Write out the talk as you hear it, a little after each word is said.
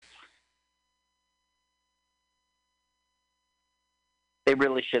They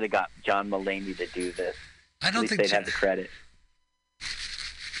really should have got John Mulaney to do this. I don't think they'd have the credit.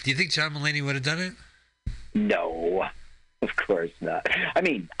 Do you think John Mulaney would have done it? No, of course not. I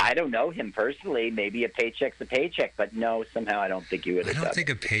mean, I don't know him personally. Maybe a paycheck's a paycheck, but no, somehow I don't think he would have done it. I don't think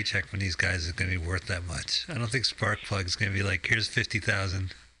a paycheck from these guys is going to be worth that much. I don't think Sparkplug's going to be like, here's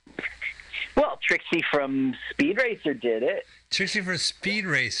 $50,000. Well, Trixie from Speed Racer did it. Trixie from Speed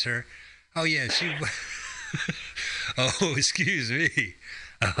Racer? Oh, yeah, she... Oh, excuse me.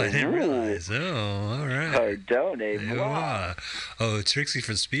 Oh, I didn't realize. Oh, all right. Pardon moi. Oh, Trixie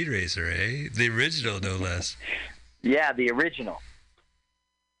from Speed Racer, eh? The original, no less. Yeah, the original.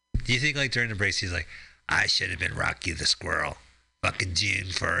 Do you think, like, during the break, she's like, I should have been Rocky the Squirrel. Fucking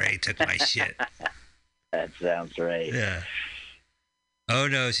June Foray took my shit. That sounds right. Yeah. Oh,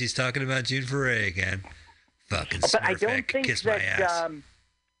 no, she's talking about June Foray again. Fucking But I don't think kiss that, my ass.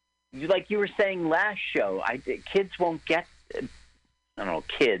 like you were saying last show, kids won't get, I don't know,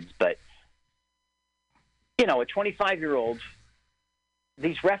 kids, but, a 25-year-old,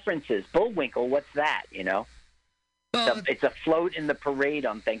 these references, Bullwinkle, what's that, Well, it's a float in the parade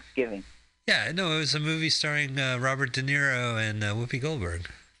on Thanksgiving. Yeah, no, it was a movie starring Robert De Niro and Whoopi Goldberg.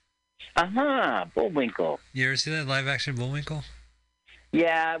 Bullwinkle. You ever see that live-action Bullwinkle?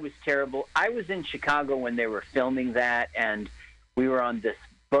 Yeah, it was terrible. I was in Chicago when they were filming that, and we were on this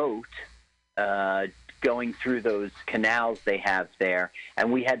boat going through those canals they have there,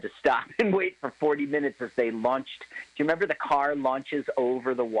 and we had to stop and wait for 40 minutes as they launched. Do you remember the car launches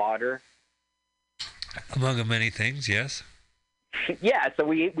over the water? Among many things, yes. Yeah, so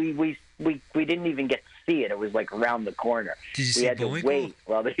we didn't even get to see it. It was like around the corner. Did you see Bullwinkle? We had to wait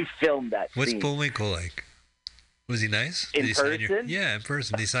while they filmed that What's scene. Bullwinkle like? Was he nice? In person? Yeah, in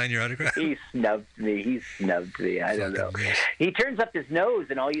person. Did he sign your autograph? He snubbed me. I don't know. He turns up his nose,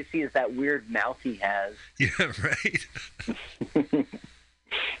 and all you see is that weird mouth he has. Yeah, right.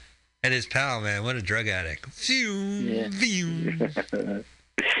 And his pal, man, what a drug addict. Yeah.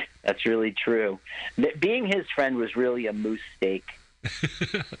 That's really true. Being his friend was really a moose steak.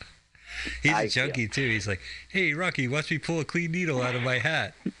 He's a junkie, too. He's like, hey, Rocky, watch me pull a clean needle out of my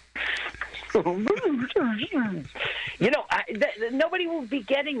hat. Nobody will be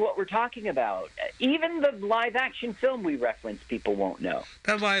getting what we're talking about. Even the live-action film we reference, people won't know.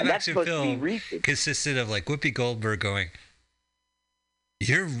 That live-action film consisted of, like, Whoopi Goldberg going,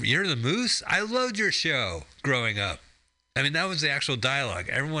 You're the moose? I loved your show growing up. I mean, that was the actual dialogue.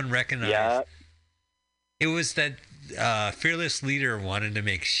 Everyone recognized. Yeah. It was that fearless leader wanted to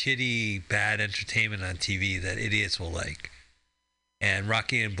make shitty, bad entertainment on TV that idiots will like. And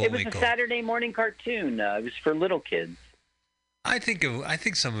Rocky and Bullwinkle. It was a Saturday morning cartoon. It was for little kids. I think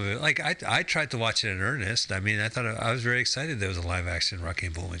some of it. Like I tried to watch it in earnest. I mean, I was very excited there was a live action Rocky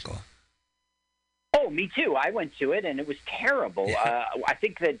and Bullwinkle. Oh, me too. I went to it and it was terrible. Yeah. I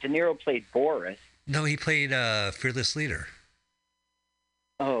think that De Niro played Boris. No, he played Fearless Leader.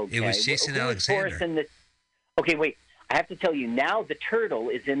 Oh, okay. It was Jason Alexander. Okay, wait. I have to tell you, now the turtle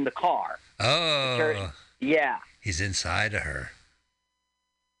is in the car. Oh. Yeah. He's inside of her.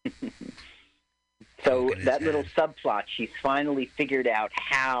 So that little subplot, she's finally figured out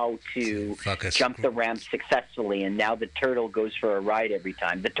how to jump the ramp successfully, and now the turtle goes for a ride every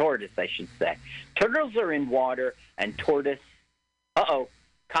time. The tortoise, I should say. Turtles are in water, and tortoise... Uh-oh.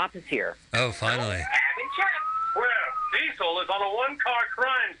 Cop is here. Oh, finally. Well, Diesel is on a one-car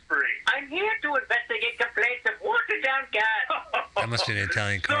crime spree. I'm here to investigate complaints of watered-down gas. That must be an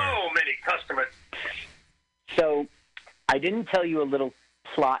Italian car. So many customers. So, I didn't tell you a little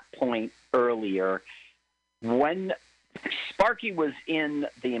plot point earlier. When Sparky was in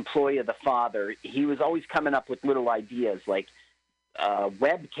the employ of the father, he was always coming up with little ideas like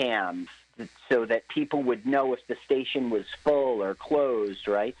webcams so that people would know if the station was full or closed,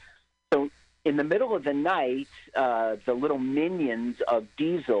 right? So in the middle of the night, the little minions of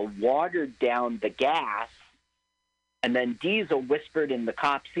Diesel watered down the gas, and then Diesel whispered in the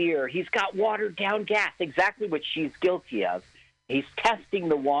cop's ear, he's got watered down gas, exactly what she's guilty of. He's testing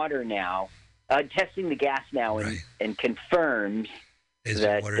the water now, testing the gas now, and confirms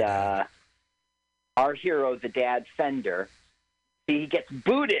that our hero, the dad Fender, he gets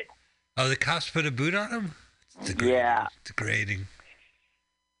booted. Oh, the cops put a boot on him? Yeah. Degrading.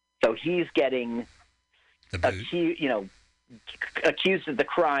 So he's getting accused of the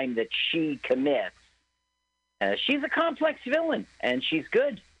crime that she commits. She's a complex villain, and she's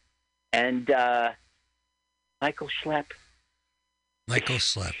good. And Michael Schlepp.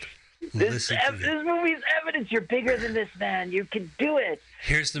 This movie's evidence. You're bigger than this, man. You can do it.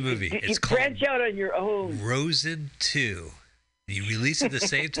 Here's the movie. It's called branch out on your own. Frozen 2. You release it the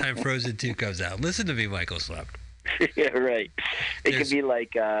same time Frozen 2 comes out. Listen to me, Michael Schlepp. Yeah, right. It could be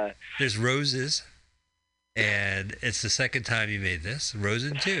like... There's roses, and it's the second time you made this.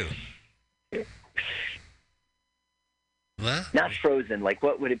 Rosen 2. What? Not frozen. Like,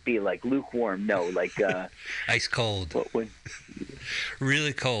 what would it be? Like lukewarm? No, like... ice cold. What would...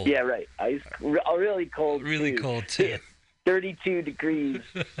 Really cold. Yeah, right. Really cold. Really too. cold, too. 32 degrees,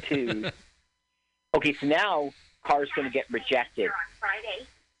 too. Okay, so now car's going to get rejected. On Friday.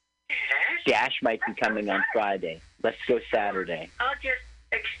 Dash might be coming on Friday. Let's go Saturday. I'll just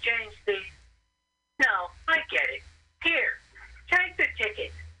exchange the... No, I get it. Here, take the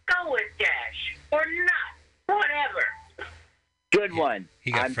ticket. Go with Dash. Or not. Whatever. Good one.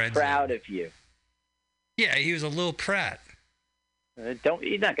 I'm friends proud now. of you. Yeah, he was a little prat.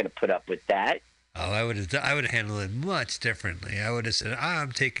 You're not going to put up with that. Oh, I would have handled it much differently. I would have said,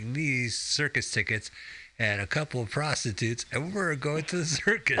 I'm taking these circus tickets and a couple of prostitutes, and we're going to the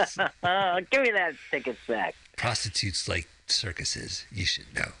circus. Give me that ticket back. Prostitutes like circuses. You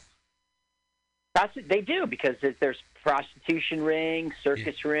should know. They do, because there's prostitution rings,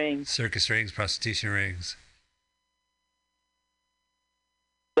 circus rings. Circus rings, prostitution rings.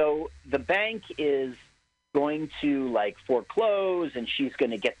 So the bank is going to like foreclose, and she's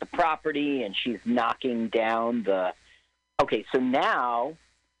going to get the property, and she's knocking down the... Okay, so now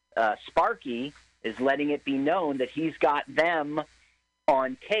Sparky is letting it be known that he's got them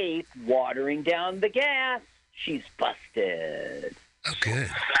on tape watering down the gas. She's busted. Oh, good.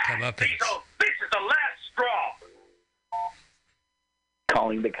 Come up. Diesel, this is the last straw.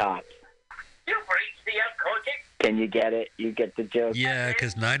 Calling the cops. You've reached the unconscious. Can you get it? You get the joke? Yeah,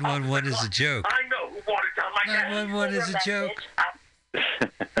 because 911 is a joke. I know who watered down my gas. 911 is a joke.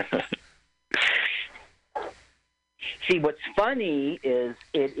 See, what's funny is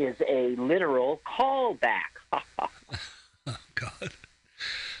it is a literal callback. Oh, God.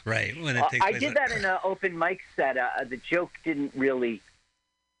 Right. When it takes I place did that in an open mic set. The joke didn't really...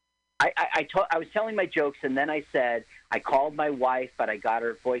 I was telling my jokes, and then I said, I called my wife, but I got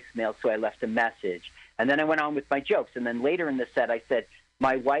her voicemail, so I left a message. And then I went on with my jokes. And then later in the set, I said,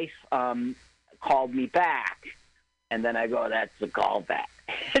 my wife called me back. And then I go, that's the callback.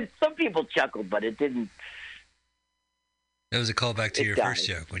 And some people chuckled, but it didn't... That was a callback to your first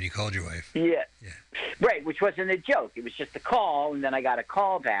joke when you called your wife. Yeah. Right, which wasn't a joke. It was just a call, and then I got a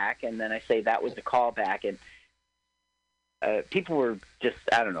call back, and then I say that was a call back, and people were just,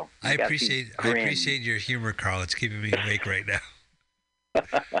 I don't know. I appreciate your humor, Carl. It's keeping me awake right now.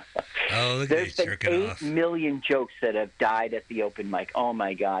 Oh, look at you jerking off. 8 million jokes that have died at the open mic. Oh,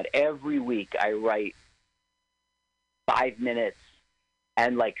 my God. Every week I write 5 minutes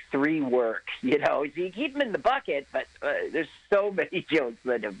and like 3 work. You know, so you keep them in the bucket, but there's so many jokes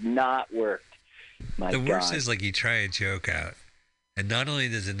that have not worked. The worst is like you try a joke out, and not only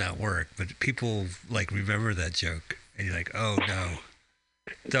does it not work, but people like remember that joke, and you're like, oh no,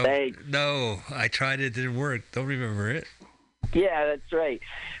 no, I tried it, didn't work. Don't remember it. Yeah, that's right.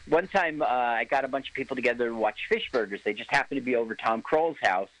 One time I got a bunch of people together to watch Fish Burgers. They just happened to be over Tom Kroll's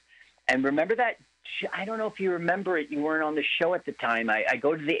house, and remember that? I don't know if you remember it. You weren't on the show at the time. I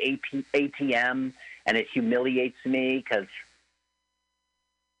go to the ATM, and it humiliates me because,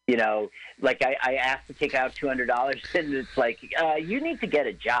 you know, like I asked to take out $200, and it's like, you need to get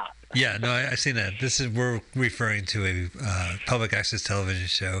a job. Yeah, no, I've seen that. We're referring to a public access television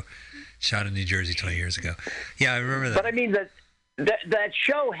show shot in New Jersey 20 years ago. Yeah, I remember that. But I mean, that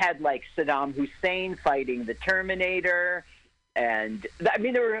show had like Saddam Hussein fighting the Terminator. And, I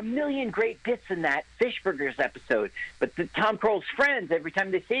mean, there were a million great bits in that Fish Burgers episode. But Tom Kroll's friends, every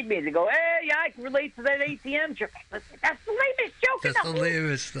time they see me, they go, hey, yeah, I can relate to that ATM joke. That's the lamest joke in the whole... That's the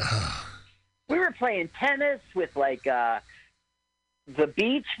lamest. Oh. We were playing tennis with, like, the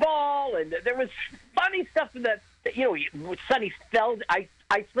beach ball, and there was funny stuff in that. You know, Sonny fell. I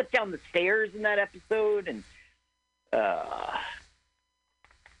slipped down the stairs in that episode, and...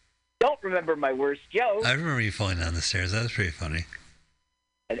 don't remember my worst joke. I remember you falling down the stairs. That was pretty funny.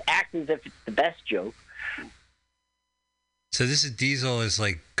 And act as if it's the best joke. So this is Diesel is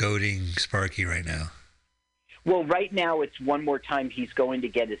like goading Sparky right now. Well, right now it's one more time he's going to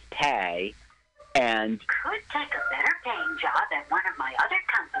get his pay, and could take a better paying job at one of my other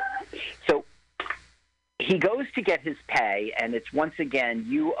companies. So he goes to get his pay, and it's once again,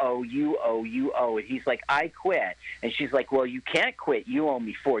 you owe. And he's like, I quit. And she's like, well, you can't quit. You owe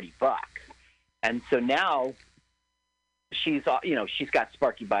me $40. And so now she's got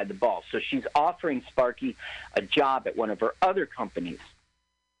Sparky by the balls. So she's offering Sparky a job at one of her other companies.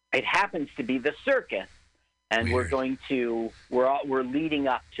 It happens to be the circus. And Weird. we're leading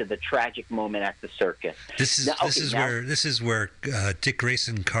up to the tragic moment at the circus. This is where Dick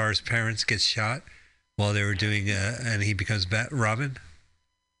Grayson Carr's parents get shot while they were doing, and he becomes Robin.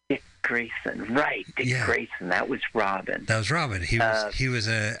 Dick Grayson, right? Dick Grayson. That was Robin. That was Robin. He was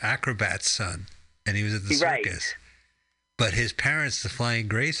an acrobat's son, and he was at the circus. Right. But his parents, the Flying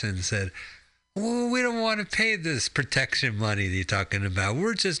Grayson, said, "Well, we don't want to pay this protection money that you're talking about.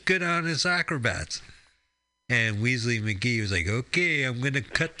 We're just good, honest acrobats." And Weasley McGee was like, "Okay, I'm going to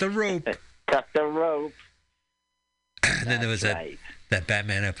cut the rope." Cut the rope. And then there was that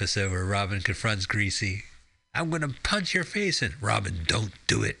Batman episode where Robin confronts Greasy. "I'm going to punch your face in." "Robin, don't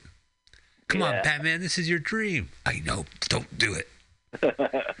do it." "Come on, Batman, this is your dream." "I know, don't do it."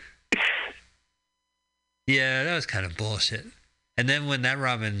 Yeah, that was kind of bullshit. And then when that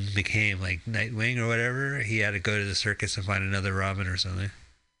Robin became like Nightwing or whatever, he had to go to the circus and find another Robin or something.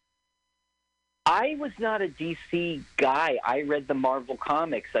 I was not a DC guy. I read the Marvel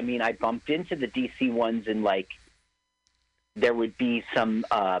comics. I mean, I bumped into the DC ones and, like, there would be some,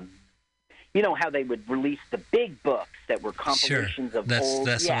 you know, how they would release the big books that were compilations of old.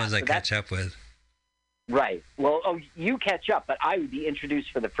 That's the ones I catch up with. Right. Well, you catch up, but I would be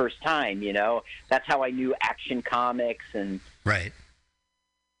introduced for the first time, you know. That's how I knew Action Comics and... Right.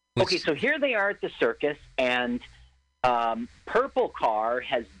 Okay, so here they are at the circus, and Purple Car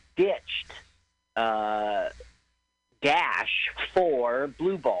has ditched Dash for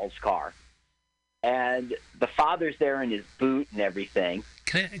Blue Ball's car. And the father's there in his boot and everything.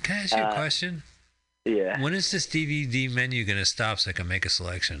 Can I ask you a question? Yeah. When is this DVD menu going to stop so I can make a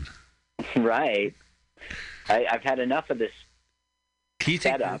selection? Right. I've had enough of this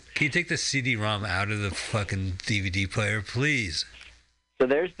setup. Can you take the CD-ROM out of the fucking DVD player, please? So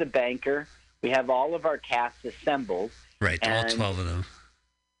there's the banker. We have all of our cast assembled. Right, all 12 of them.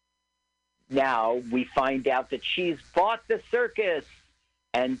 Now we find out that she's bought the circus,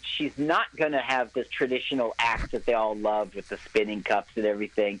 and she's not going to have this traditional act that they all love with the spinning cups and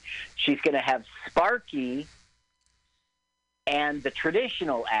everything. She's going to have Sparky and the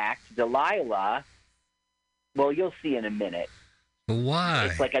traditional act, Delilah. Well, you'll see in a minute. Why?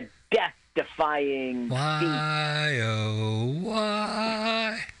 It's like a death-defying Why, oh,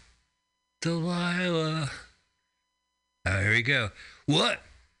 why? Delilah. Oh, here we go. What?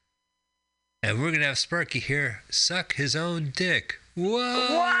 And we're going to have Sparky here suck his own dick.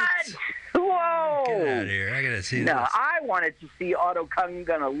 What? Whoa! Get out of here. I got to see this. Now, I wanted to see Otto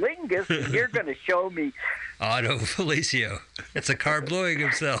Cungungalingus, and you're going to show me... Otto Felicio. It's a car blowing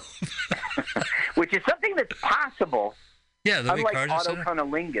himself. Which is something that's possible. Yeah, the unlike Otto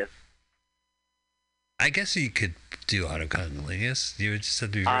Cungungalingus. I guess you could do Otto Cungungalingus. You would just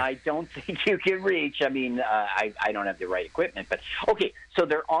have to be... I don't think you can reach. I mean, I don't have the right equipment. But, okay, so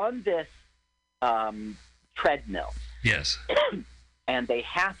they're on this treadmill. Yes. And they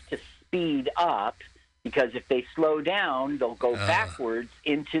have to speed up because if they slow down, they'll go backwards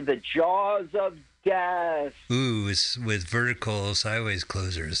into the jaws of death. Ooh, it's with vertical sideways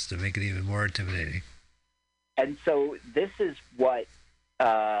closers to make it even more intimidating. And so this is what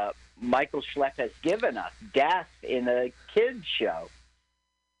Michael Schlepp has given us, death in a kid's show.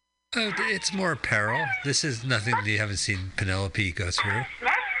 Oh, it's more peril. This is nothing that you haven't seen Penelope go through.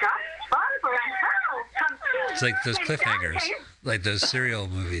 It's like those cliffhangers, like those serial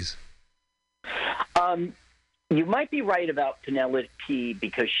movies. You might be right about Penelope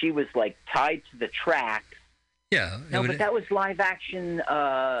because she was like tied to the tracks. Yeah. No, but that was live action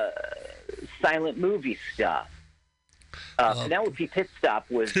silent movie stuff. Penelope Pitstop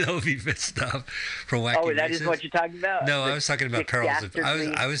was... Penelope Pitstop from Wacky Oh, that Races? is what you're talking about? No, I was talking about Perils of...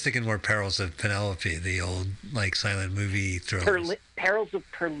 I was thinking more Perils of Penelope, the old like silent movie thrillers. Perils of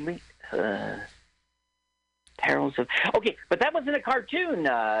Perils of... Okay, but that wasn't a cartoon.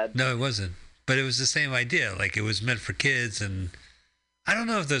 No, it wasn't. But it was the same idea. Like, it was meant for kids, and I don't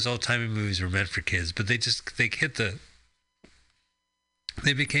know if those old-timey movies were meant for kids, but they hit the...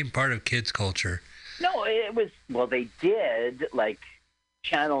 They became part of kids' culture. No, it was... Well, they did, like,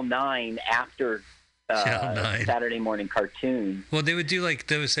 Channel 9 after Channel 9. Saturday morning cartoon. Well, they would do, like,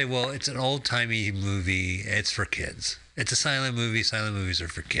 they would say, well, it's an old-timey movie, it's for kids. It's a silent movie, silent movies are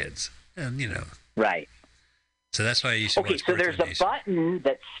for kids. And, you know... Right. So that's why you should watch so there's a button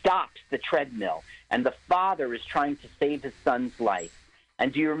that stops the treadmill, and the father is trying to save his son's life.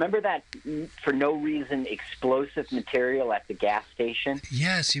 And do you remember that, for no reason, explosive material at the gas station?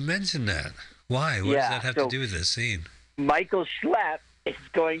 Yes, you mentioned that. Why? What does that have to do with this scene? Michael Schlepp is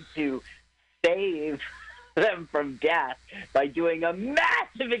going to save them from death by doing a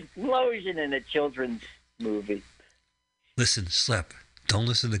massive explosion in a children's movie. Listen, Schlepp, don't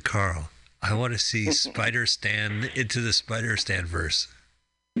listen to Carl. I want to see Spider-Stan into the Spider-Stan verse.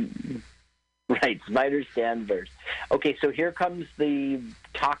 Right, Spider Danvers. Okay, so here comes the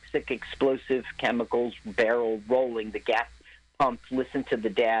toxic explosive chemicals barrel rolling. The gas pump listened to the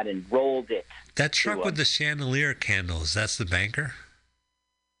dad and rolled it. That truck with the chandelier candles, that's the banker?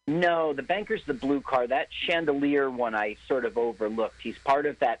 No, the banker's the blue car. That chandelier one I sort of overlooked. He's part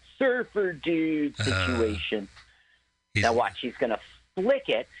of that surfer dude situation. Now watch, he's going to flick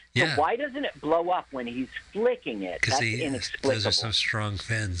it. Yeah. So why doesn't it blow up when he's flicking it? That's inexplicable. Those are some strong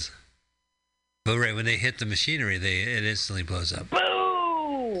fins. But right, when they hit the machinery, it instantly blows up.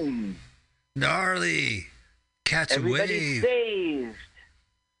 Boom! Gnarly! Catch a wave. Everybody's saved.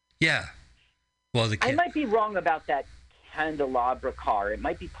 Yeah. Well, I might be wrong about that candelabra car. It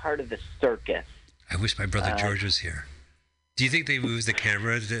might be part of the circus. I wish my brother George was here. Do you think they moved the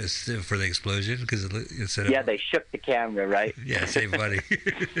camera for the explosion? Yeah, they shook the camera, right? Yeah, save money.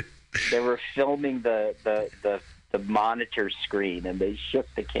 They were filming the monitor screen, and they shook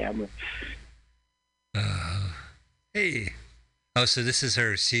the camera. Hey. Oh, so this is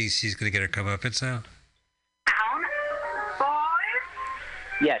her. She's going to get her comeuppance now?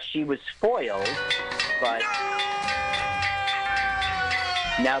 Yeah, she was foiled, but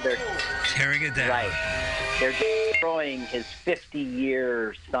now they're tearing it down. Right. They're destroying his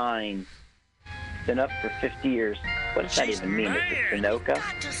 50-year sign. It's been up for 50 years. What does that even mean? Is it Sunoco?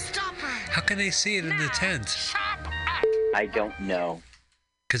 How can they see it in the tent? I don't know.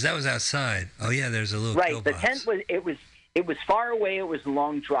 Because that was outside. Oh yeah, there's a little right. The tent was it was far away. It was a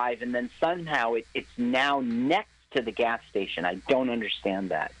long drive, and then somehow it's now next to the gas station. I don't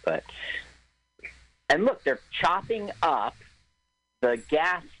understand that, and look, they're chopping up the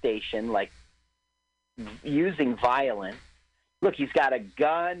gas station, like using violence. Look, he's got a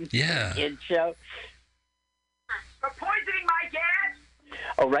gun. Yeah. Kid show. For poisoning my gas.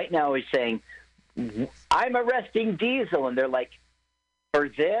 Oh, right now he's saying, "I'm arresting Diesel," and they're like, "For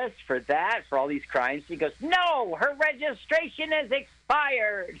this, for that, for all these crimes." He goes, "No, her registration is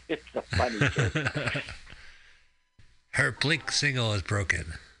expired." It's a funny joke. Her blink signal is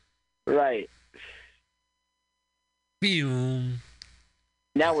broken. Right. Boom.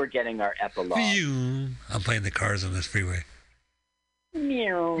 Now we're getting our epilogue. Boom. I'm playing the cars on this freeway.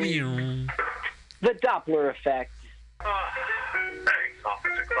 Meow. Boom. The Doppler effect. Thanks,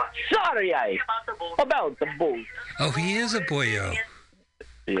 Officer Clutch. Sorry, about the boat. Oh, he is a boyo.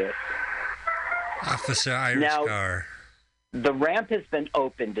 Yeah. Officer Irish now, car. The ramp has been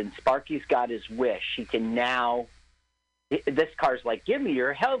opened, and Sparky's got his wish. He can now... This car's like, "Give me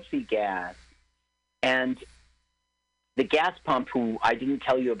your healthy gas." And the gas pump, who I didn't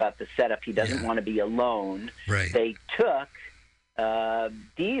tell you about the setup, he doesn't want to be alone. Right. They took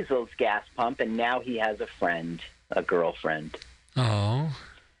Diesel's gas pump, and now he has a friend, a girlfriend. Oh.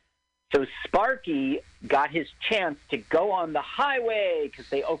 So Sparky got his chance to go on the highway because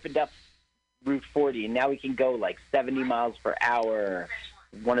they opened up Route 40, and now he can go like 70 miles per hour,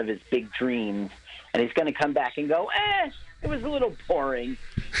 one of his big dreams. And he's going to come back and go, it was a little boring.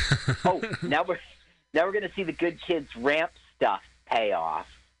 Oh, now we're going to see the good kids ramp stuff pay off.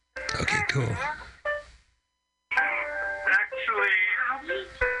 Okay, cool. Actually... I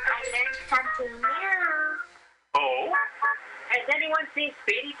learned something new. Oh? Has anyone seen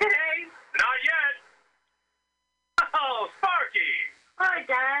Speedy today? Not yet. Oh, Sparky. Hi,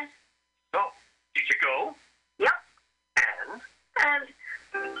 Dad. So, did you go? Yep. And? And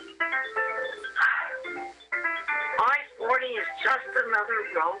I-40 is just another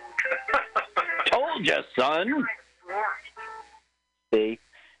road. Told you, son. See?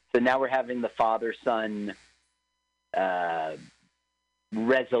 So now we're having the father-son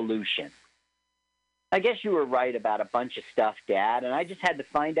resolution. I guess you were right about a bunch of stuff, Dad, and I just had to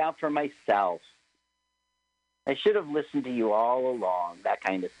find out for myself. I should have listened to you all along, that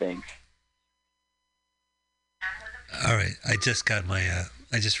kind of thing. All right, I just got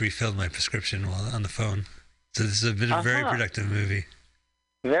I just refilled my prescription while on the phone. So this has been a very productive movie.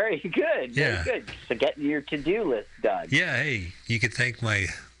 Very good. Yeah. Very good. So getting your to-do list done. Yeah, hey, you could thank my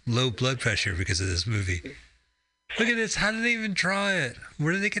low blood pressure because of this movie. Look at this. How did they even draw it?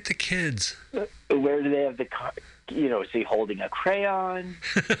 Where do they get the kids? Where do they have the car? Is he holding a crayon?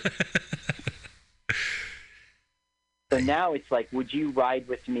 So now it's like, would you ride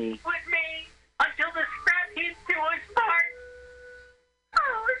with me? With me until the scrap heaps to us part.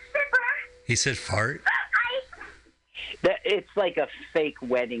 Oh, Zipper. He said fart? It's like a fake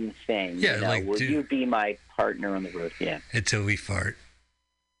wedding thing. Yeah, like, will you be my partner on the road? Yeah. Until we fart.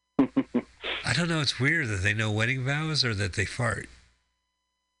 I don't know. It's weird that they know wedding vows or that they fart.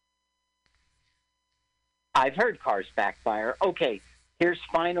 I've heard cars backfire. Okay, here's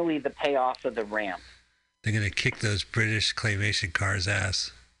finally the payoff of the ramp. They're going to kick those British claymation cars'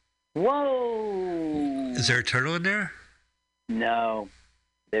 ass. Whoa! Is there a turtle in there? No,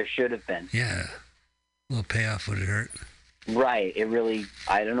 there should have been. Yeah. A little payoff would hurt. Right. It really,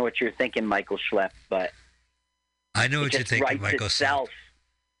 I don't know what you're thinking, Michael Schlepp, but I know what you're thinking, Michael Schlepp.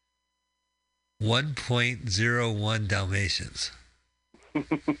 1.01 Dalmatians.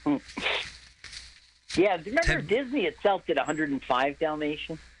 Yeah, remember Disney itself did 105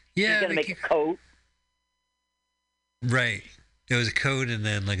 Dalmatians? Yeah. He's going to make a coat. Right. It was a code and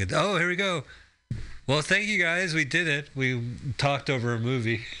then oh, here we go. Well, thank you guys. We did it. We talked over a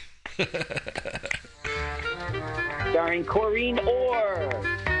movie. Starring Corinne Orr,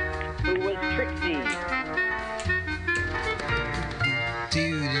 who was Trixie.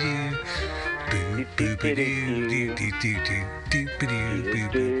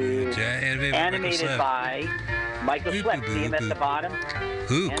 Animated by Michael Schlepp. See him at the bottom?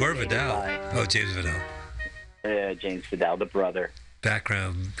 Who? Gore Vidal. Oh, James Vidal. James Vidal, the brother.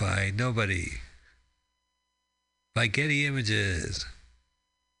 Background by nobody. By Getty Images.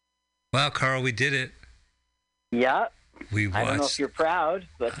 Wow, Carl, we did it. Yeah. We watched. I don't know if you're proud,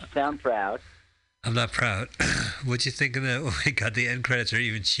 but you sound proud. I'm not proud. What'd you think of that? Oh my God, the end credits are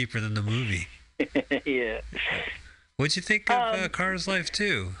even cheaper than the movie. Yeah. What'd you think of Cars Life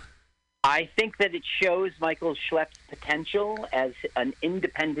 2? I think that it shows Michael Schlepp's potential as an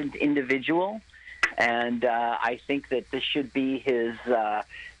independent individual. And I think that this should be his,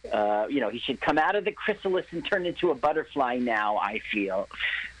 he should come out of the chrysalis and turn into a butterfly now, I feel.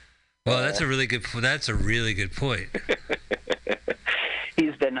 Well, that's a really good point.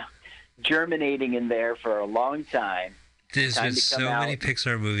 He's been germinating in there for a long time. There's been so many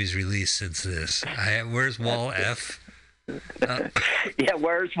Pixar movies released since this. Where's Wall F? Yeah,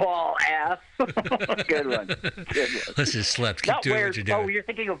 where's Wall F? Good one. Let's just slept. Keep doing what you're doing. Oh, you're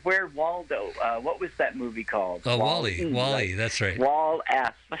thinking of Where Waldo. What was that movie called? Oh, Wall-E. Wall-E, that's right. Wall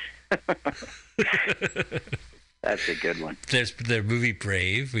F. That's a good one. There's their movie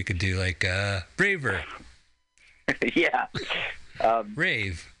Brave. We could do Braver. Yeah.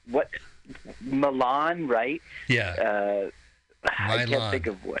 Rave. What? Milan, right? Yeah. I can't think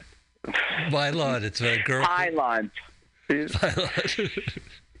of what. Mylon. It's a girl. Pylon.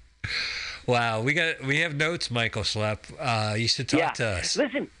 Wow, we have notes, Michael Schlepp. You should talk to us.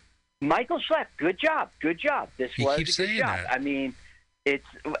 Listen, Michael Schlepp, good job. This was a good job. That. I mean, it's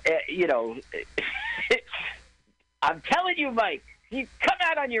I'm telling you, Mike, you come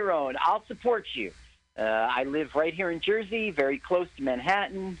out on your own. I'll support you. I live right here in Jersey, very close to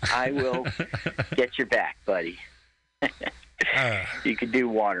Manhattan. I will get your back, buddy. You can do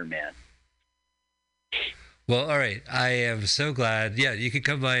Waterman. Well, all right. I am so glad. Yeah, you can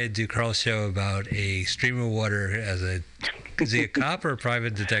come by and do Carl's show about a stream of water is he a cop or a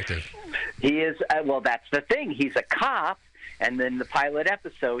private detective? He is, well, that's the thing. He's a cop, and then the pilot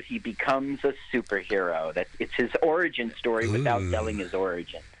episode, he becomes a superhero. It's his origin story without telling his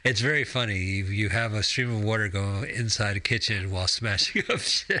origin. It's very funny. You have a stream of water go inside a kitchen while smashing up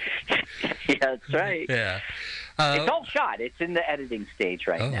shit. Yeah, that's right. Yeah. It's all shot. It's in the editing stage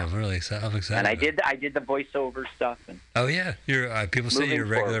now. I'm really excited. I'm excited. And I did the voiceover stuff. And oh yeah, you're people say you're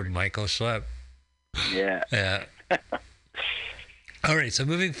regular Michael Schlepp. Yeah. Yeah. All right. So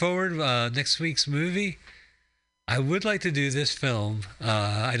moving forward, next week's movie, I would like to do this film.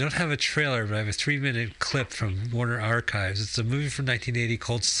 I don't have a trailer, but I have a 3-minute clip from Warner Archives. It's a movie from 1980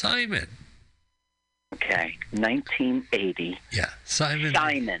 called Simon. Okay, 1980. Yeah,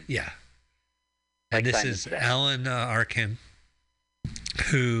 Simon. Yeah. And this is Alan Arkin,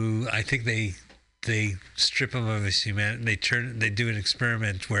 who I think they strip him of his humanity. They do an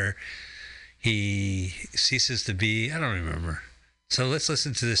experiment where he ceases to be. I don't remember. So let's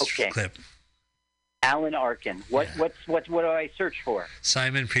listen to this clip. Alan Arkin. What do I search for?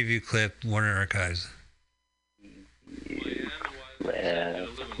 Simon preview clip. Warner Archives.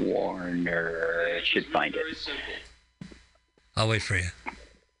 Warner should find it. I'll wait for you.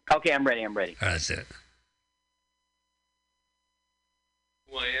 Okay, I'm ready. All right, that's it.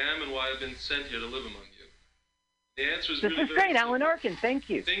 Who I am and why I've been sent here to live among you. The answer is this really is great, simple. Alan Arkin. Thank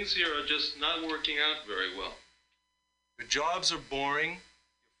you. Things here are just not working out very well. Your jobs are boring.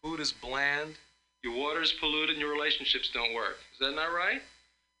 Your food is bland. Your water is polluted and your relationships don't work. Is that not right?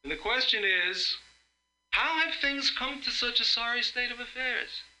 And the question is, how have things come to such a sorry state of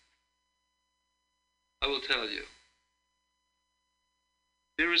affairs? I will tell you.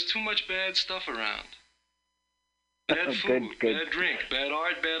 There is too much bad stuff around. Bad food, bad drink, bad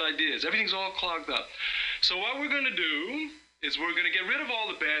art, bad ideas. Everything's all clogged up. So what we're going to do is we're going to get rid of all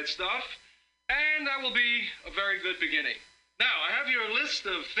the bad stuff, and that will be a very good beginning. Now, I have here a list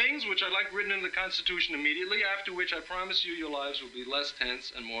of things which I'd like written in the Constitution immediately, after which I promise you your lives will be less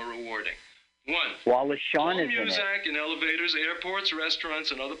tense and more rewarding. 1. Wallace Shawn All is in it. music in elevators, airports,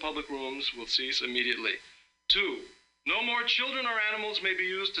 restaurants, and other public rooms will cease immediately. 2. No more children or animals may be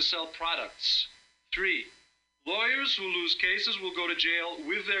used to sell products. 3. Lawyers who lose cases will go to jail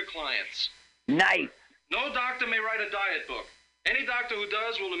with their clients. Nice. No doctor may write a diet book. Any doctor who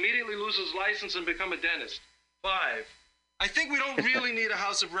does will immediately lose his license and become a dentist. 5. I think we don't really need a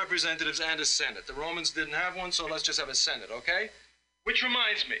House of Representatives and a Senate. The Romans didn't have one, so let's just have a Senate, okay? Which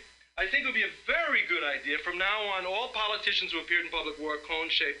reminds me, I think it would be a very good idea from now on all politicians who appeared in public wore a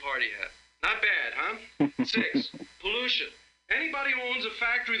cone-shaped party hat. Not bad, huh? 6. Pollution. Anybody who owns a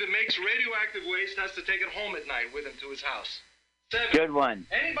factory that makes radioactive waste has to take it home at night with him to his house. 7. Good one.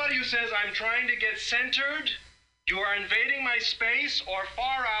 Anybody who says, I'm trying to get centered, you are invading my space, or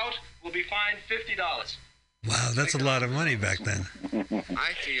far out, will be fined $50. Wow, that's a lot of money back then.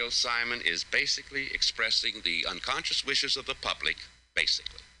 I feel Simon is basically expressing the unconscious wishes of the public,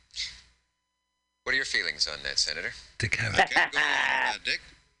 basically. What are your feelings on that, Senator? Dick Cavett. I can't go along with that, Dick.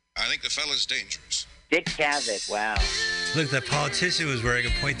 I think the fella's dangerous. Dick Cavett, wow. Look, that politician was wearing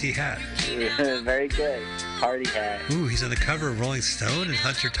a pointy hat. Very good. Party hat. Ooh, he's on the cover of Rolling Stone and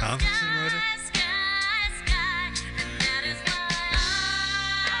Hunter Thompson wrote it.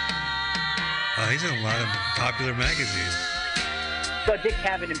 Oh, he's in a lot of popular magazines. So Dick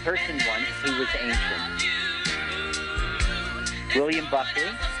Cavett in person once. He was ancient. William Buckley.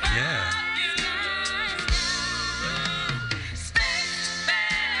 Yeah.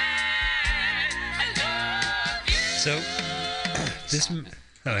 So, this... Simon,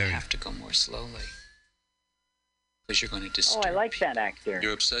 oh, you have to go more slowly. Because you're going to disturb Oh, I like people. that actor.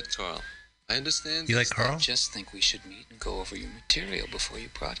 You're upset, Carl. I understand. You like Carl? I just think we should meet and go over your material before you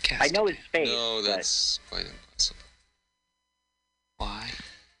broadcast I know again. his face. No, but- that's quite impossible. Why?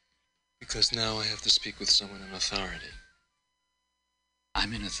 Because now I have to speak with someone in authority.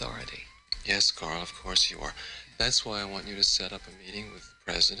 I'm in authority. Yes, Carl, of course you are. That's why I want you to set up a meeting with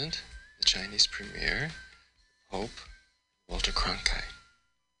the President, the Chinese Premier, Pope, Walter Cronkite.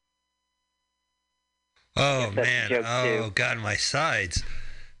 Oh, Yes, that's a man. joke, Oh, too. God, my sides.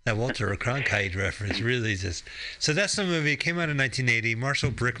 That Walter Cronkite reference really just... So that's the movie. It came out in 1980.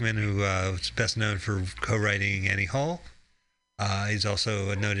 Marshall Brickman, who was best known for co-writing Annie Hall. He's also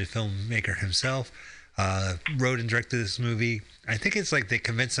a noted filmmaker himself. Wrote and directed this movie. I think it's like they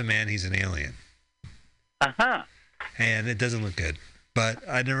convince a man he's an alien. Uh-huh. And it doesn't look good. But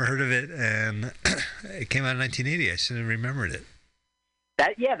I never heard of it, and it came out in 1980. I should have remembered it.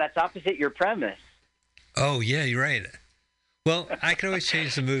 That's opposite your premise. Oh, yeah, you're right. Well, I could always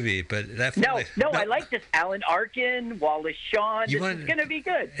change the movie, but that... No, I like this. Alan Arkin, Wallace Shawn. This is going to be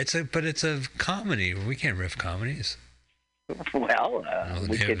good. It's a comedy. We can't riff comedies. Well,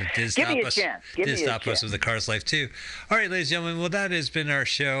 we could. Give me a chance. Didn't stop us with The Cars Life 2. All right, ladies and gentlemen. Well, that has been our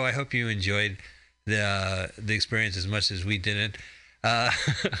show. I hope you enjoyed the experience as much as we didn't.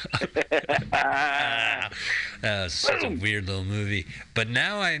 Such a weird little movie. But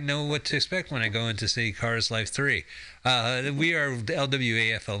now I know what to expect when I go in to see Cars Life 3. We are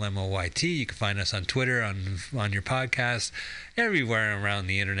LWAFLMOYT. You can find us on Twitter, on your podcast, everywhere around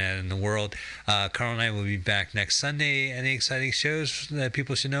the internet and the world. Carl and I will be back next Sunday. Any exciting shows that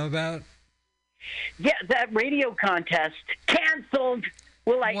people should know about? Yeah, that radio contest canceled.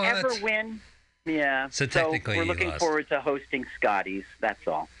 Will I What? ever win? Yeah. So technically we're you looking lost. forward to hosting Scotty's. That's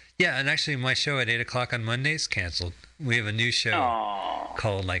all. Yeah, and actually my show at 8 o'clock on Mondays canceled. We have a new show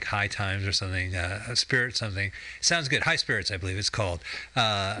called like High Times or something, Spirit something. It sounds good. High Spirits, I believe it's called.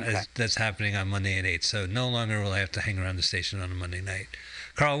 That's happening on Monday at 8. So no longer will I have to hang around the station on a Monday night.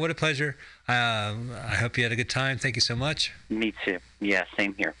 Carl, what a pleasure. I hope you had a good time. Thank you so much. Me too. Yeah,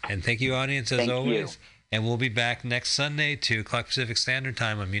 same here. And thank you, audience, as Thank always. you. And we'll be back next Sunday, 2 o'clock Pacific Standard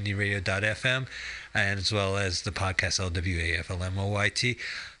Time on MutinyRadio.fm, and as well as the podcast LWAFLMOYT.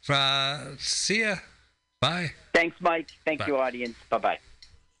 See ya. Bye. Thanks, Mike. Thank Bye. you, audience. Bye-bye.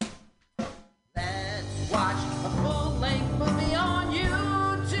 Let's watch a full-length movie on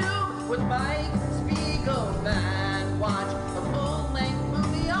YouTube with Mike Spiegelman. Watch a full-length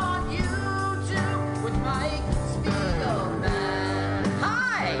movie on YouTube with Mike Spiegelman.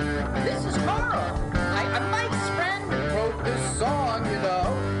 Hi, this is Carl. I'm Mike's friend who wrote this song, you know.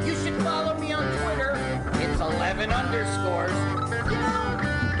 You should follow me on Twitter. It's 11 underscores. You know,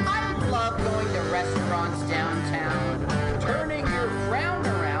 I love going to restaurants downtown, turning your frown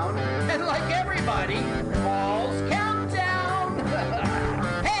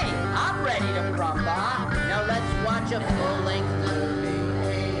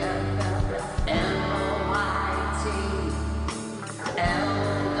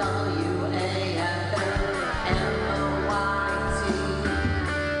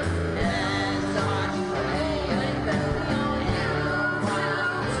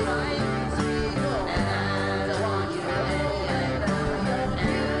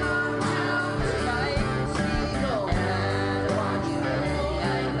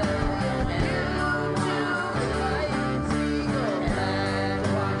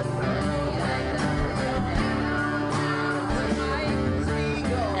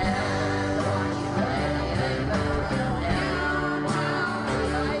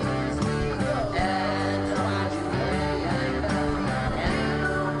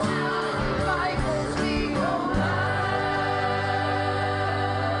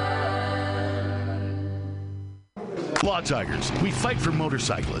Law Tigers. We fight for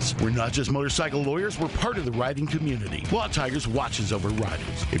motorcyclists. We're not just motorcycle lawyers, we're part of the riding community. Law Tigers watches over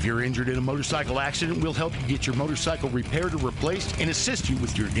riders. If you're injured in a motorcycle accident, we'll help you get your motorcycle repaired or replaced and assist you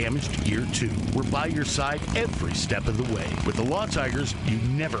with your damaged gear too. We're by your side every step of the way. With the Law Tigers, you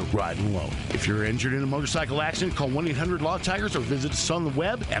never ride alone. If you're injured in a motorcycle accident, call 1-800-LAW-TIGERS or visit us on the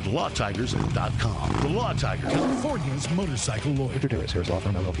web at lawtigers.com. The Law Tiger, California's motorcycle lawyer. Mr. Harris Law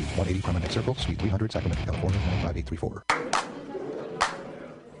Firm, LLP, 180 Promenade Circle, Suite 300, Sacramento, California, 95834.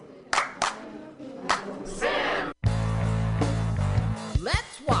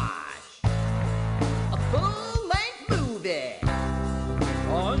 Let's watch a full-length movie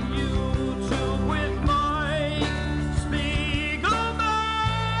on YouTube with Mike Spiegelman.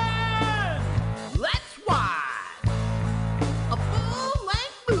 Let's watch a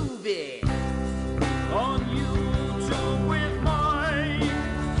full-length movie on YouTube with Mike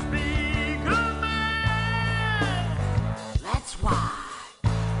Spiegelman. Let's watch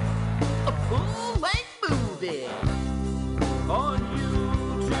a full-length movie on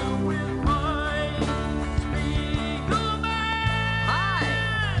YouTube with Mike Spiegelman.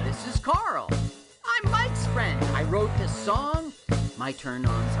 Hi, this is Carl. I'm Mike's friend. I wrote this song. My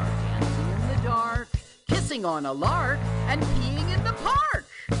turn-ons are dancing in the dark, kissing on a lark, and peeing in the park.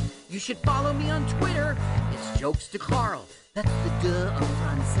 You should follow me on Twitter. It's Jokes to Carl. That's the duh of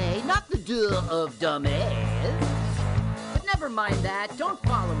Francais, not the duh of dumbass. But never mind that. Don't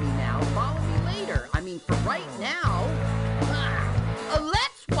follow me now. Follow me later. I mean, for right now,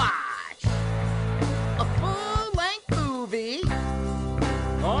 let's watch a full-length movie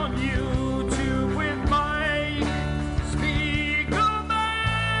on YouTube with Mike Spiegelman.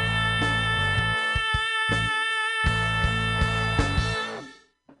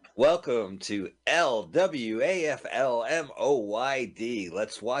 Welcome to LWAFLMOYD.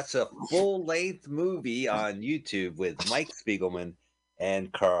 Let's watch a full-length movie on YouTube with Mike Spiegelman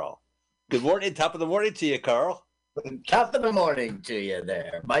and Carl. Good morning, top of the morning to you, Carl. Top of the morning to you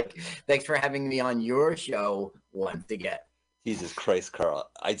there, Mike. Thanks for having me on your show once again. Jesus Christ, Carl.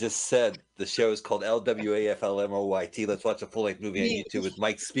 I just said the show is called LWAFLMOYT. Let's watch a full-length movie on YouTube with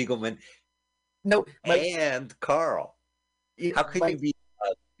Mike Spiegelman and Carl. How can you be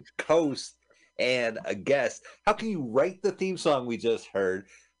a host and a guest? How can you write the theme song we just heard,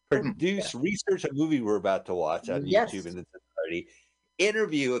 produce, research a movie we're about to watch on YouTube in its entirety,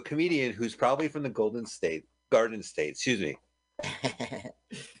 interview a comedian who's probably from the Garden State,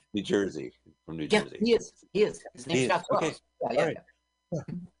 New Jersey, from New Jersey. He is. His name's Scott Ross. Okay. All right.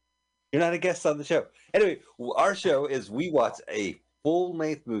 You're not a guest on the show. Anyway, our show is we watch a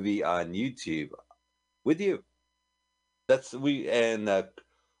full-length movie on YouTube with you.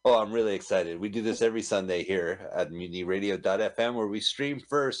 I'm really excited. We do this every Sunday here at MutinyRadio.fm, where we stream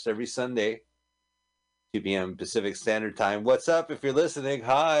first every Sunday, 2 p.m. Pacific Standard Time. What's up if you're listening?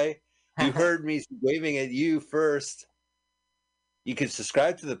 Hi. You heard me waving at you first. You can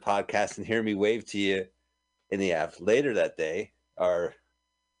subscribe to the podcast and hear me wave to you in the app later that day. Our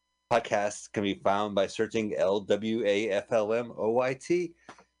podcast can be found by searching LWAFLMOYT.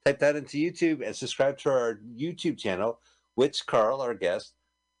 Type that into YouTube and subscribe to our YouTube channel, which Carl, our guest,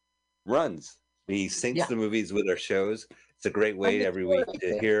 runs. He syncs the movies with our shows. It's a great way every week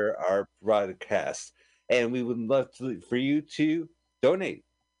to hear our broadcast. And we would love for you to donate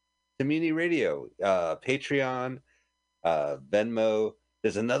to Mutiny Radio, Patreon, Venmo.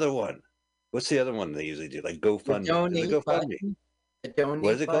 There's another one. What's the other one they usually do? Like GoFundMe. The donate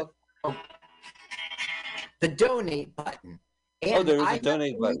what is it called? The donate button. And there is a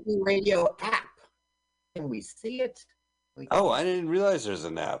donate button. The radio app. Can we see it? I didn't realize there's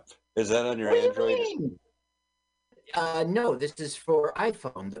an app. Is that on your Android? No, this is for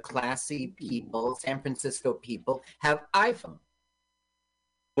iPhone. The classy people, San Francisco people, have iPhone.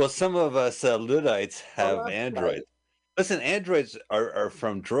 Well, some of us Luddites have Android. Right. Listen, Androids are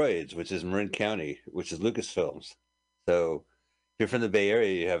from Droids, which is Marin County, which is Lucasfilms. So if you're from the Bay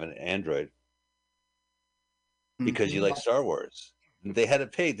Area, you have an Android because you like Star Wars. They had to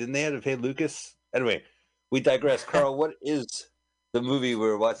pay, didn't they? Have to pay Lucas? Anyway, we digress. Carl, what is the movie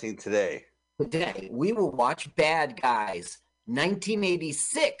we're watching today? Today, we will watch Bad Guys,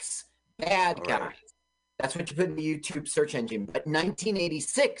 1986. Bad Guys. That's what you put in the YouTube search engine. But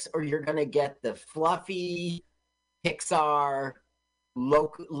 1986, or you're going to get the fluffy Pixar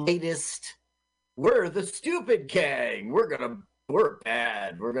latest. We're the stupid gang. We're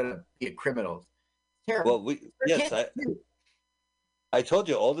bad. We're going to be criminals. Terrible. Well, I told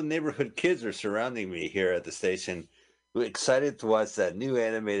you, all the neighborhood kids are surrounding me here at the station. We're excited to watch that new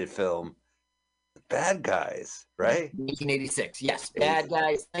animated film, Bad Guys, right? 1986, yes. Bad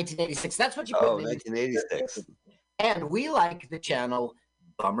Guys, 1986. That's what you put in 1986. And we like the channel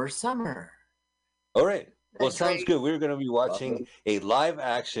Bummer Summer. All right. Well, sounds good. We're going to be watching a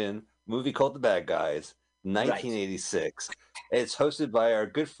live-action movie called The Bad Guys, 1986. Right. It's hosted by our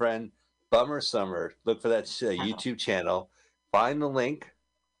good friend Bummer Summer. Look for that YouTube channel. Find the link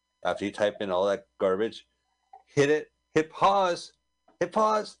after you type in all that garbage. Hit it. Hit pause. Hit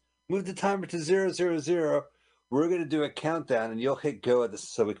pause. Move the timer to 000. We're going to do a countdown, and you'll hit go at this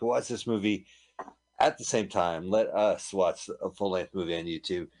so we can watch this movie at the same time. Let us watch a full-length movie on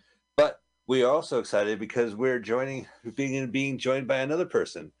YouTube. But we are also excited because we're being joined by another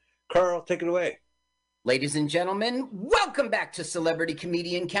person. Carl, take it away. Ladies and gentlemen, welcome back to Celebrity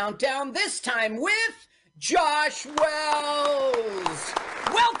Comedian Countdown, this time with Josh Wells.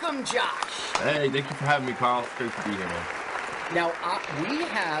 Welcome, Josh. Hey, thank you for having me, Carl. It's great to be here, man. Now, we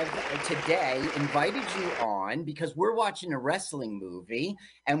have today invited you on because we're watching a wrestling movie,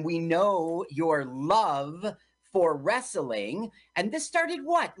 and we know your love for wrestling. And this started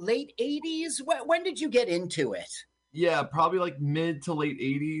what, late 80s? When did you get into it? Yeah, probably like mid to late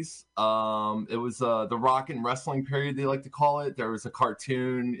 80s. It was the rock and wrestling period, they like to call it. There was a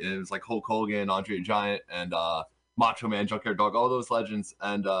cartoon. It was like Hulk Hogan, Andre the Giant, and Macho Man, Junkyard Dog, all those legends.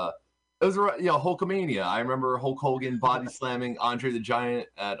 And it was, Hulkamania. I remember Hulk Hogan body slamming Andre the Giant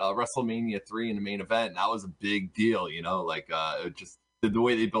at WrestleMania 3 in the main event. And that was a big deal, it just the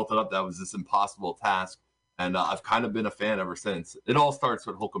way they built it up. That was this impossible task. And I've kind of been a fan ever since. It all starts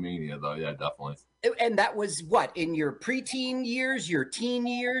with Hulkamania, though. Yeah, definitely. And that was what, in your preteen years, your teen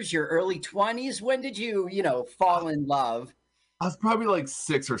years, your early 20s? When did you, fall in love? I was probably like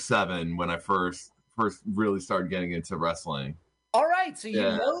 6 or 7 when I first really started getting into wrestling. All right, so you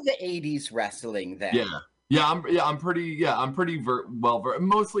know the 80s wrestling then. I'm pretty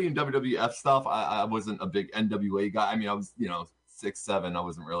mostly in WWF stuff. I wasn't a big NWA guy. I mean, I was, 6, 7. I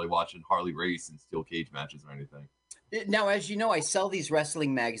wasn't really watching Harley race and steel cage matches or anything. Now, as you know, I sell these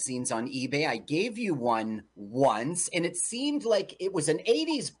wrestling magazines on eBay. I gave you one once, and it seemed like it was an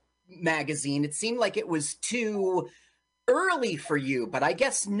 80s magazine. It seemed like it was too early for you, but I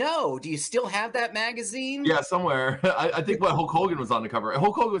guess no. Do you still have that magazine? Yeah, somewhere. I think Hulk Hogan was on the cover.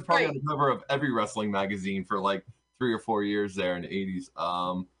 Hulk Hogan was probably on the cover of every wrestling magazine for like 3 or 4 years there in the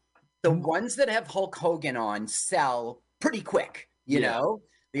 80s. The ones that have Hulk Hogan on sell pretty quick, you know?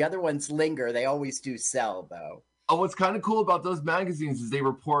 The other ones linger. They always do sell, though. Oh, what's kind of cool about those magazines is they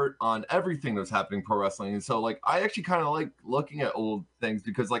report on everything that's happening in pro wrestling. And so, like, I actually kind of like looking at old things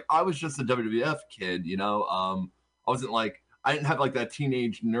because, like, I was just a WWF kid, I wasn't like, I didn't have like that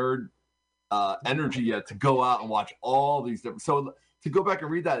teenage nerd energy yet to go out and watch all these different. So to go back and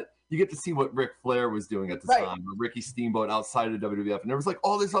read that, you get to see what Ric Flair was doing at the time, or Ricky Steamboat outside of WWF. And there was like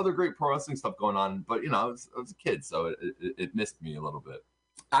all this other great pro wrestling stuff going on. But, I was a kid, so it missed me a little bit.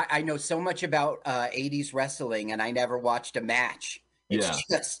 I know so much about 80s wrestling, and I never watched a match. It's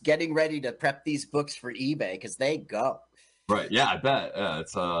just getting ready to prep these books for eBay because they go. Right. Yeah, I bet. Yeah,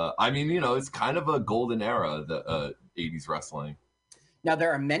 it's it's kind of a golden era, the 80s wrestling. Now,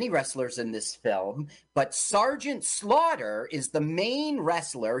 there are many wrestlers in this film, but Sergeant Slaughter is the main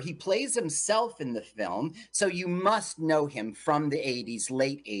wrestler. He plays himself in the film, so you must know him from the 80s,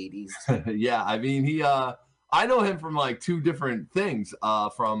 late 80s. Yeah, I mean, I know him from like 2 different things,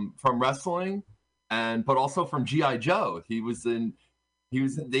 from wrestling, but also from G.I. Joe. He was in a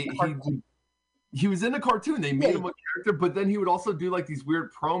cartoon. They made him a character, but then he would also do like these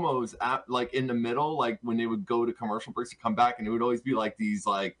weird promos like in the middle, like when they would go to commercial breaks to come back, and it would always be like these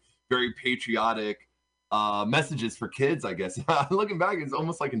like very patriotic messages for kids, I guess. Looking back, it's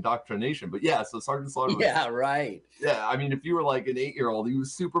almost like indoctrination. But yeah, so Sergeant Slaughter was, yeah, I mean, if you were like an 8-year-old, he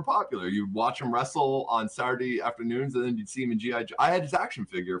was super popular. You'd watch him wrestle on Saturday afternoons, and then you'd see him in G.I. Joe. I had his action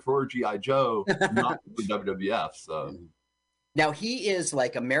figure for G.I. Joe, not for WWF, so... Now, he is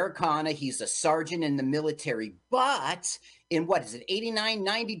like Americana. He's a sergeant in the military. But in, 89,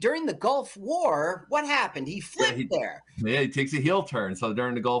 90, during the Gulf War, what happened? He flipped there. Yeah, he takes a heel turn. So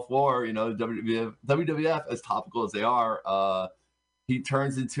during the Gulf War, WWF, as topical as they are, he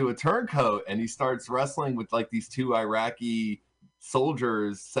turns into a turncoat, and he starts wrestling with like these 2 Iraqi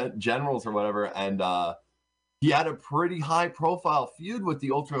soldiers, generals or whatever. And he had a pretty high-profile feud with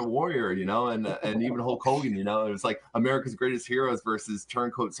the Ultimate Warrior, and even Hulk Hogan. It was like America's Greatest Heroes versus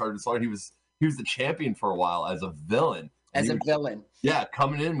Turncoat Sergeant Slaughter. He was the champion for a while as a villain. Villain. Yeah,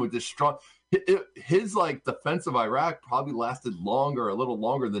 coming in with this strong. his like defense of Iraq probably lasted a little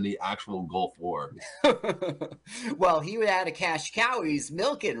longer than the actual Gulf War. Well, he had a cash cow he's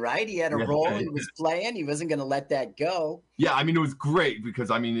milking, right? He had a role, he was playing, he wasn't going to let that go. Yeah, I mean, it was great because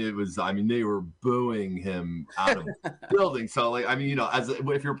they were booing him out of the building. So, like, I mean, you know,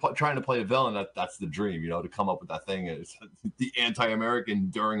 if you're trying to play a villain, that's the dream, you know, to come up with that thing. It's the anti-American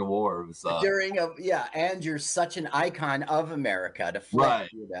during a war. It was, and you're such an icon of America to flip, right.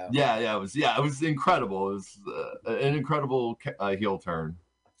 You know? Yeah, it was incredible. It was an incredible heel turn.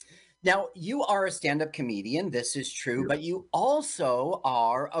 Now, you are a stand-up comedian. This is true, but you also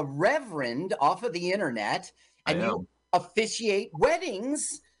are a reverend off of the internet, and you officiate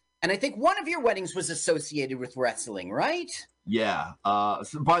weddings. And I think one of your weddings was associated with wrestling, right? Yeah.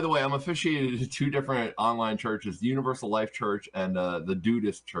 So by the way, I'm officiated at 2 different online churches, the Universal Life Church and the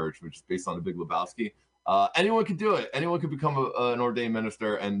Dudist Church, which is based on the Big Lebowski. Anyone could do it. Anyone could become an ordained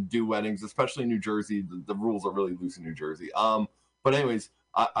minister and do weddings, especially in New Jersey. The rules are really loose in New Jersey. But anyways,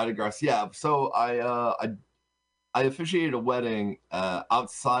 I digress. Yeah. So I officiated a wedding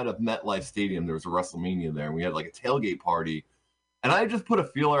outside of MetLife Stadium. There was a WrestleMania there, and we had like a tailgate party. And I just put a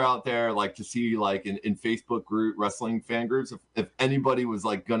feeler out there, like to see, like in Facebook group wrestling fan groups, if anybody was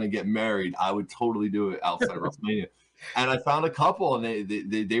like gonna get married, I would totally do it outside of WrestleMania. And I found a couple, and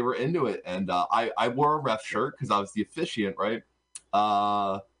they were into it. And I wore a ref shirt because I was the officiant, right?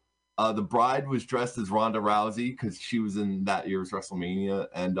 The bride was dressed as Ronda Rousey because she was in that year's WrestleMania,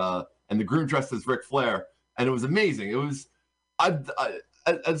 and the groom dressed as Ric Flair, and it was amazing. It was,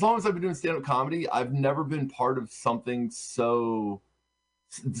 as long as I've been doing stand-up comedy, I've never been part of something so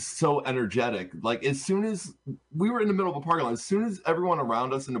energetic. Like, as soon as we were in the middle of a parking lot, as soon as everyone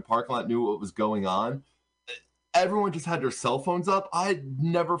around us in the parking lot knew what was going on, everyone just had their cell phones up. I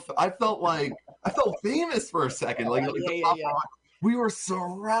felt famous for a second. We were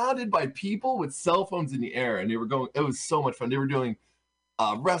surrounded by people with cell phones in the air, and it was so much fun. They were doing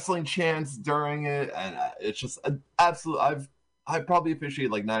wrestling chants during it, and it's just absolute. I probably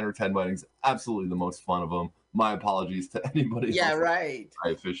officiated like 9 or 10 weddings. Absolutely the most fun of them. My apologies to anybody else right. I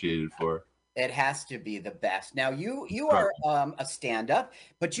officiated for. It has to be the best. Now, you are a stand-up,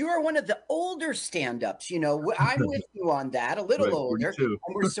 but you are one of the older stand-ups. You know, I'm with you on that, a little older. And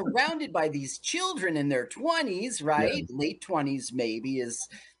we're surrounded by these children in their 20s, right? Yeah. Late 20s maybe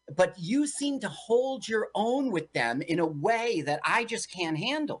but you seem to hold your own with them in a way that I just can't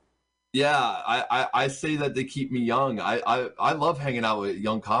handle. Yeah, I say that they keep me young. I love hanging out with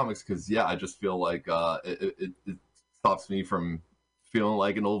young comics because, I just feel like it stops me from feeling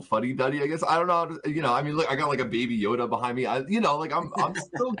like an old fuddy-duddy, I guess. I don't know. You know, I mean, look, I got like a baby Yoda behind me. I'm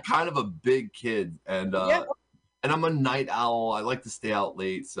still kind of a big kid, and I'm a night owl. I like to stay out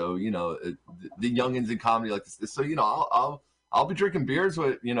late. So, you know, the youngins in comedy like this. So, you know, I'll be drinking beers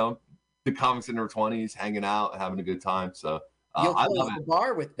with, you know, the comics in their 20s, hanging out, having a good time. So you'll close the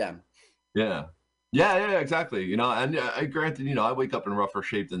bar with them. Yeah, exactly. You know, and granted, you know, I wake up in rougher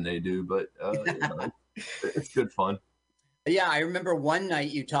shape than they do, but you know, it's good fun. Yeah, I remember one night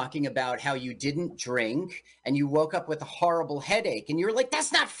you talking about how you didn't drink and you woke up with a horrible headache, and you were like,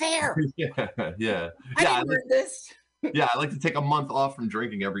 "That's not fair." Yeah. I learned this. Yeah, I like to take a month off from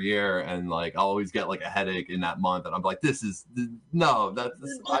drinking every year, and like I always get like a headache in that month, and I'm like, I'm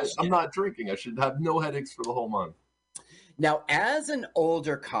not drinking. I should have no headaches for the whole month. Now, as an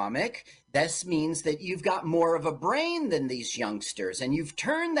older comic, this means that you've got more of a brain than these youngsters, and you've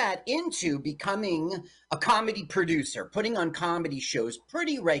turned that into becoming a comedy producer, putting on comedy shows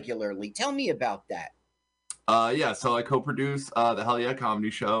pretty regularly. Tell me about that. So I co-produce the Hell Yeah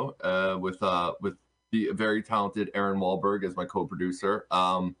Comedy Show with the very talented Aaron Wahlberg as my co-producer.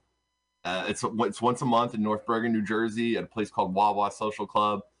 It's once a month in North Bergen, New Jersey, at a place called Wawa Social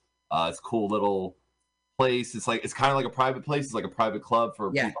Club. It's a cool little place. It's kind of like a private place. It's like a private club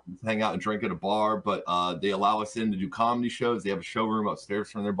for people to hang out and drink at a bar, but they allow us in to do comedy shows. They have a showroom upstairs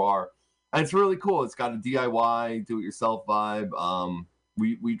from their bar, and it's really cool. It's got a DIY, do-it-yourself vibe.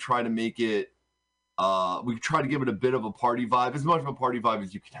 We try to make it. We try to give it a bit of a party vibe, as much of a party vibe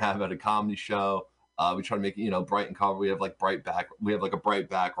as you can have at a comedy show. We try to make it, you know, bright and colorful. We have like a bright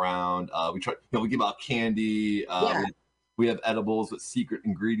background. We give out candy. We have edibles with secret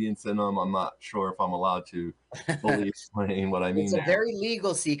ingredients in them. I'm not sure if I'm allowed to fully explain what I mean. It's a very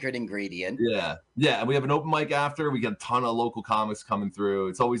legal secret ingredient. Yeah. And we have an open mic after. We get a ton of local comics coming through.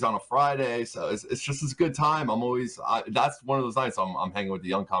 It's always on a Friday, so it's just a good time. That's one of those nights I'm hanging with the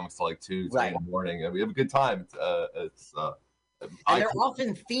young comics till like 2, 3 in the morning, and we have a good time. And they're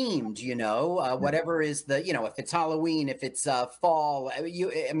often themed, you know, whatever is the, you know, if it's Halloween, if it's fall,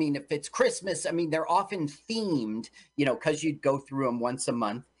 if it's Christmas, they're often themed, you know, because you'd go through them once a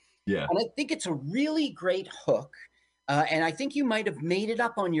month. Yeah. And I think it's a really great hook. And I think you might have made it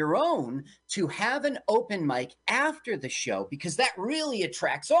up on your own to have an open mic after the show, because that really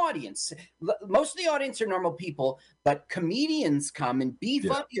attracts audience. Most of the audience are normal people, but comedians come and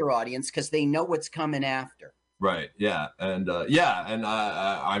beef up your audience because they know what's coming after. Right. Yeah. And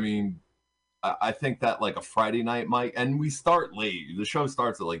I mean, I think that like a Friday night mic, and we start late. The show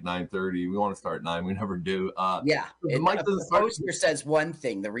starts at like 9:30. We want to start at 9. We never do. The mic doesn't start. The poster says one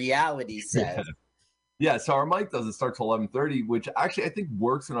thing. The reality says. Yeah, so our mic doesn't start till 11:30, which actually I think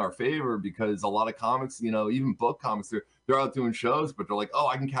works in our favor, because a lot of comics, you know, even book comics, they're out doing shows, but they're like, oh,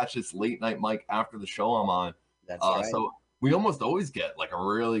 I can catch this late night mic after the show I'm on. That's right. So we almost always get like a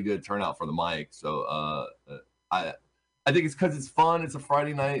really good turnout for the mic. So I think it's because it's fun. It's a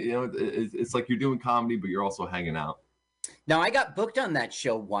Friday night. You know, it's like you're doing comedy, but you're also hanging out. Now, I got booked on that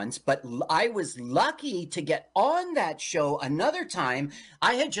show once, but I was lucky to get on that show another time.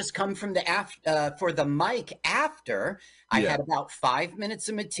 I had just come from for the mic after. I had about 5 minutes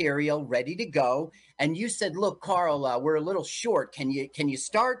of material ready to go. And you said, look, Carl, we're a little short. Can you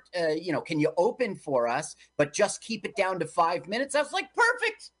start, can you open for us, but just keep it down to 5 minutes? I was like,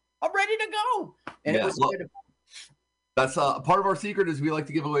 perfect. I'm ready to go. And it was good. That's part of our secret is we like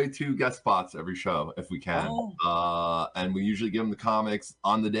to give away 2 guest spots every show if we can. And we usually give them the comics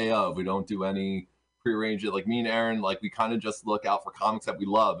on the day of. We don't do any prearrange it. Like me and Aaron, like we kind of just look out for comics that we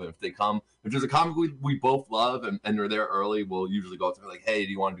love. And if they come, if there's a comic we both love and they're there early, we'll usually go up to them like, hey,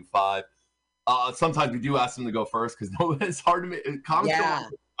 do you want to do 5? Sometimes we do ask them to go first because it's hard to make comics. Yeah.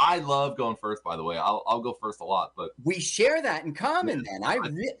 I love going first, by the way. I'll go first a lot, but we share that in common. Then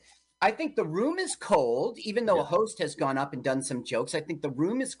I think the room is cold, even though a host has gone up and done some jokes. I think the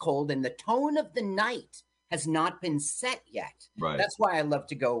room is cold and the tone of the night has not been set yet. Right. That's why I love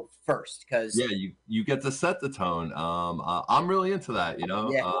to go first, because you get to set the tone. I'm really into that. You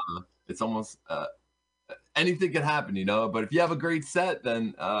know, it's almost anything can happen. You know, but if you have a great set,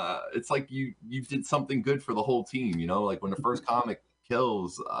 then it's like you did something good for the whole team. You know, like when the first comic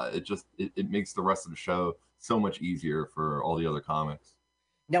kills, it makes the rest of the show so much easier for all the other comics.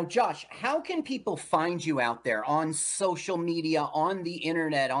 Now, Josh, how can people find you out there on social media, on the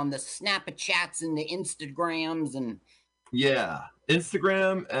internet, on the Snapchats and the Instagrams and? Yeah,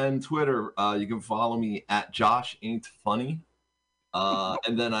 Instagram and Twitter. You can follow me at Josh Ain't Funny,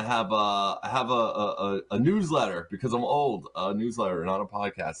 and then I have a newsletter because I'm old. A newsletter, not a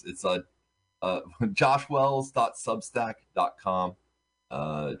podcast. It's joshwells.substack.com.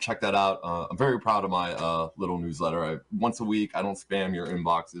 Check that out. I'm very proud of my little newsletter. Once a week, I don't spam your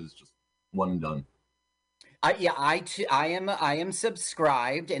inboxes, just one and done. I am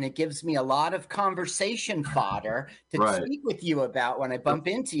subscribed, and it gives me a lot of conversation fodder to speak with you about when I bump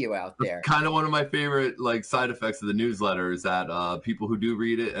into you out there. Kind of one of my favorite like side effects of the newsletter is that people who do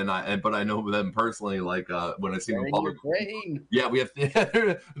read it, but I know them personally, like when I see them in public. Yeah, we have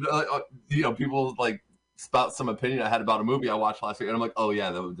people like spout some opinion I had about a movie I watched last week, and I'm like, oh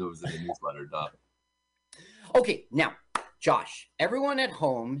yeah, that was in the newsletter. Duh. Okay, now, Josh, everyone at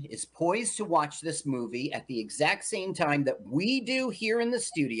home is poised to watch this movie at the exact same time that we do here in the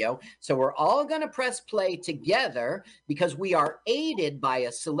studio. So we're all going to press play together because we are aided by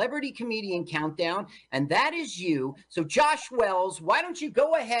a celebrity comedian countdown, and that is you. So Josh Wells, why don't you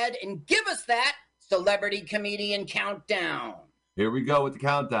go ahead and give us that celebrity comedian countdown? Here we go with the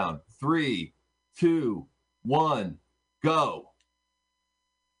countdown. 3, 2, 1, go.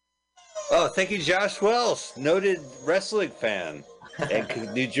 Oh, thank you, Josh Wells, noted wrestling fan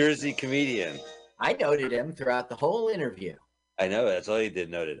and New Jersey comedian. I noted him throughout the whole interview. I know, that's all you did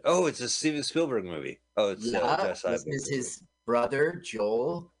noted. Oh, it's a Steven Spielberg movie. Oh, it's this is his brother,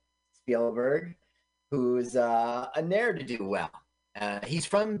 Joel Spielberg, who's a ne'er-do-well. He's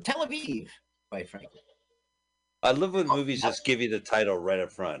from Tel Aviv, quite frankly. I love when movies just give you the title right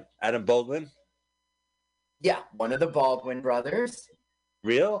up front. Adam Baldwin? Yeah, one of the Baldwin brothers.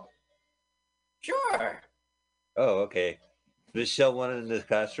 Real? Sure. Oh, okay. Michelle, one of the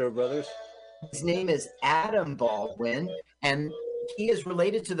Castro brothers? His name is Adam Baldwin, and he is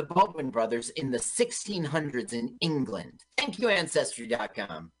related to the Baldwin brothers in the 1600s in England. Thank you,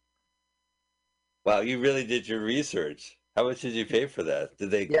 Ancestry.com. Wow, you really did your research. How much did you pay for that? Did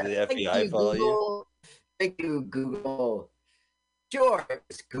the FBI follow you? Thank you, Google. Sure, it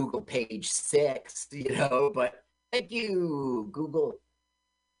was Google page 6, but thank you, Google.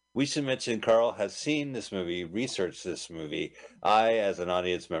 We should mention Carl has seen this movie, researched this movie. I, as an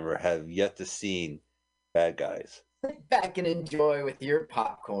audience member, have yet to see Bad Guys. Sit back and enjoy with your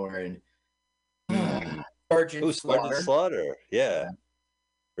popcorn. Sergeant Slaughter. Yeah.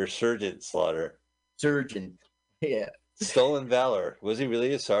 Or Sergeant Slaughter. Surgeon. Yeah. Stolen Valor. Was he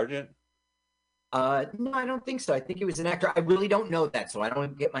really a sergeant? No, I don't think so. I think he was an actor. I really don't know that, so I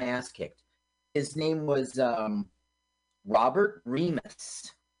don't get my ass kicked. His name was Robert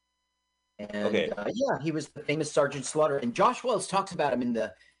Remus. And yeah, he was the famous Sergeant Slaughter. And Josh Wells talks about him in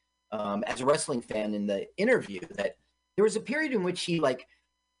the as a wrestling fan in the interview, that there was a period in which he, like,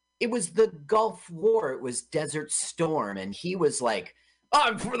 it was the Gulf War, it was Desert Storm, and he was like,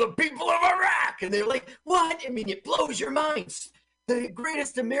 I'm for the people of Iraq. And they're like, what? I mean, it blows your minds. The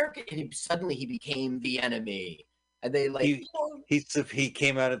greatest American. And suddenly he became the enemy. And they like he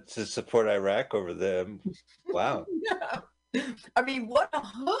came out to support Iraq over them. Wow. Yeah. I mean, what a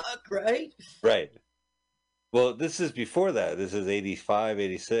hook, right? Right. Well, this is before that. This is 85,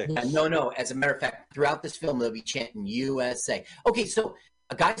 86. Yeah, no. As a matter of fact, throughout this film, they'll be chanting USA. Okay, so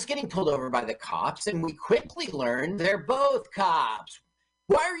a guy's getting pulled over by the cops, and we quickly learn they're both cops.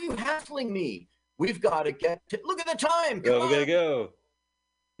 Why are you hassling me? We've got to get to... Look at the time. Come on. We got to go.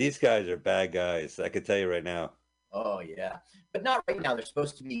 These guys are bad guys. I can tell you right now. Oh, yeah. But not right now. They're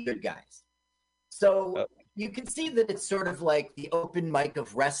supposed to be good guys. So you can see that it's sort of like the open mic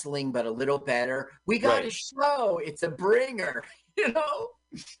of wrestling, but a little better. We got a show. It's a bringer, you know?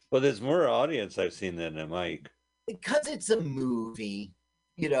 Well, there's more audience I've seen than a mic. Because it's a movie,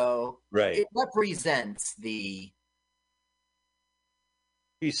 you know? Right. It represents the...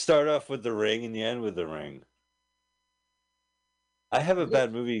 You start off with the ring and you end with the ring. I have a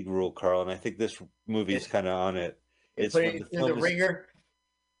bad movie rule, Carl, and I think this movie is kind of on it. It's when the ringer.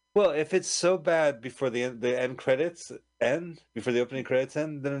 Well, if it's so bad before the end credits end, before the opening credits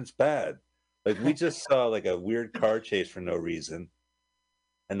end, then it's bad. Like, we just saw like a weird car chase for no reason,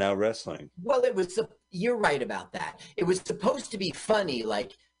 and now wrestling. Well, you're right about that. It was supposed to be funny,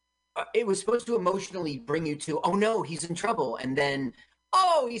 like it was supposed to emotionally bring you to, oh no, he's in trouble, and then,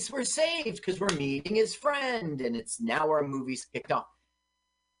 oh, we're saved because we're meeting his friend, and it's now our movie's kicked off.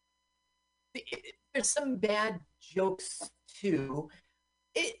 There's some bad jokes too.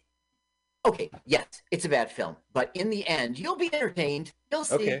 Okay, yes, it's a bad film, but in the end, you'll be entertained. You'll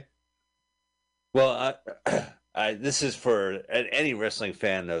see. Okay. Well, this is for any wrestling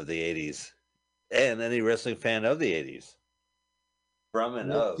fan of the 80s and any wrestling fan of the 80s. From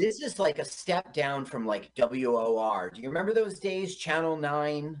and of. This is like a step down from like WOR. Do you remember those days, Channel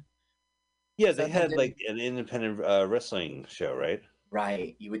 9? Yeah, they had like an independent wrestling show, right?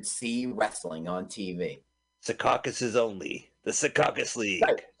 Right. You would see wrestling on TV. Secaucus only. The Secaucus League.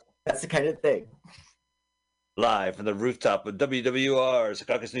 Right. That's the kind of thing. Live from the rooftop of WWR,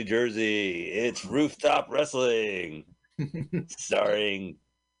 Secaucus, New Jersey. It's Rooftop Wrestling. Starring...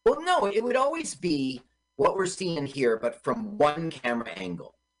 Well, no, it would always be what we're seeing here, but from one camera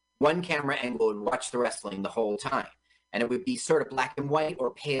angle. One camera angle would watch the wrestling the whole time. And it would be sort of black and white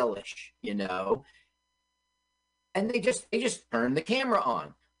or palish, you know? And they just turned the camera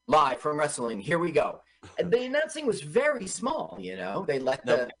on. Live from wrestling. Here we go. And the announcing was very small, you know? They let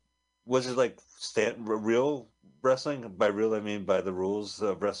Was it like real wrestling? By real, I mean by the rules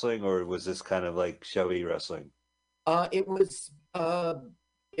of wrestling, or was this kind of like showy wrestling? It was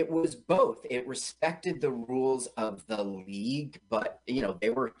both. It respected the rules of the league, but you know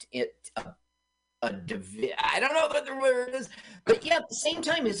they were I don't know what the word is, but yeah, at the same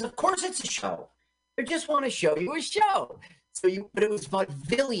time, of course it's a show. They just want to show you a show. But it was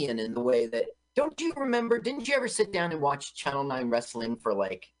vaudevillian in the way that. Don't you remember? Didn't you ever sit down and watch Channel 9 wrestling for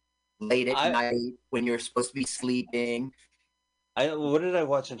like late at night when you're supposed to be sleeping? What did I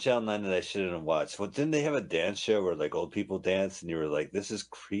watch on Channel 9 that I shouldn't have watched? Well, didn't they have a dance show where like old people dance and you were like, this is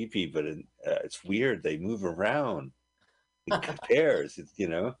creepy, but it's weird. They move around in pairs, you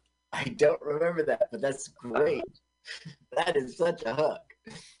know? I don't remember that, but that's great. That is such a hook.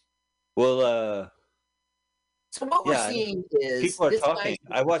 Well, so what we're seeing is people are talking.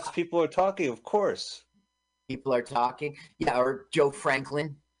 I watched People Are Talking, of course. People Are Talking. Yeah, or Joe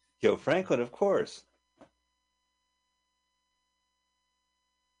Franklin. Joe Franklin, of course.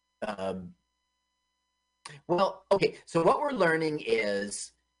 Well, okay, so what we're learning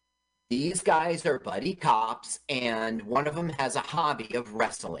is these guys are buddy cops, and one of them has a hobby of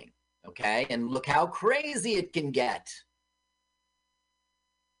wrestling, okay? And look how crazy it can get.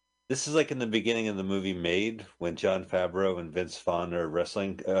 This is like in the beginning of the movie Made, when Jon Favreau and Vince Vaughn are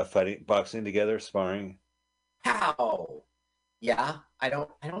wrestling, boxing together, sparring. How? Yeah, I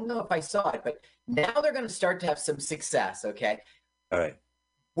don't know if I saw it, but now they're going to start to have some success, okay? All right.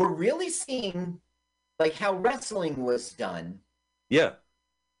 We're really seeing like how wrestling was done. Yeah.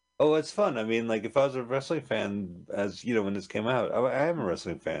 Oh, it's fun. I mean, like if I was a wrestling fan, as you know, when this came out, I am a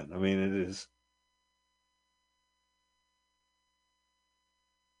wrestling fan. I mean, it is.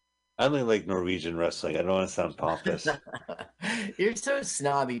 I only like Norwegian wrestling. I don't want to sound pompous. You're so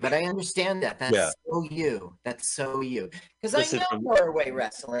snobby, but I understand that. That's so you. That's so you. Because I know Norway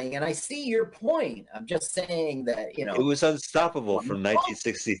wrestling, and I see your point. I'm just saying that, you know. It was unstoppable from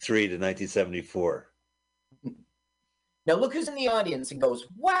 1963 to 1974. Now look who's in the audience and goes,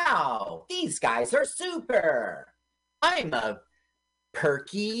 wow, these guys are super. I'm a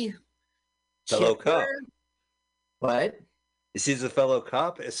perky fellow cop. What? She's a fellow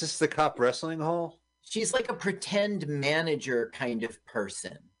cop? Is this the cop wrestling hall? She's like a pretend manager kind of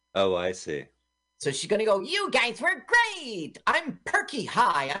person. Oh, I see. So she's going to go, you guys were great. I'm Perky.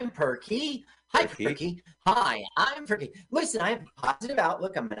 Hi, I'm Perky. Hi, Perky. Hi, I'm Perky. Listen, I have a positive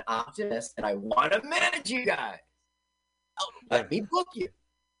outlook. I'm an optimist, and I want to manage you guys. Oh, let me book you.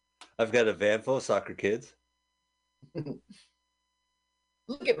 I've got a van full of soccer kids.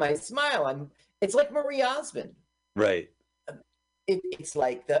 Look at my smile. It's like Marie Osmond. Right. It's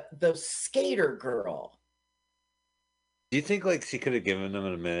like the skater girl. Do you think like she could have given them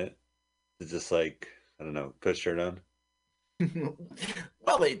in a minute to just like, I don't know, put a shirt on?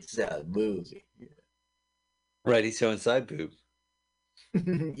 Well, it's a movie. Right, he's showing side boob.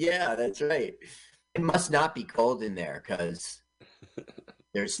 Yeah, that's right. It must not be cold in there because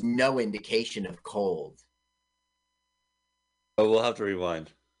there's no indication of cold. Oh, we'll have to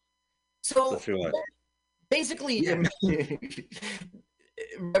rewind. So let's rewind. Basically,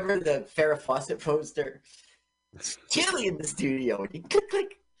 remember the Farrah Fawcett poster? It's chilly in the studio. Click,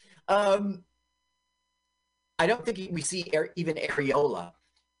 click. I don't think we see even areola.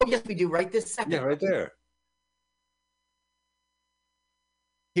 Oh, yes, we do right this second. Yeah, right there.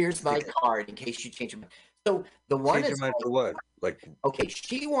 Here's my card in case you change your mind. So the one change is your mind like, for what? Like, okay,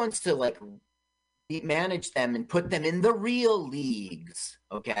 she wants to like manage them and put them in the real leagues.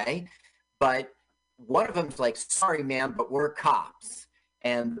 Okay, but one of them's like, sorry, ma'am, but we're cops.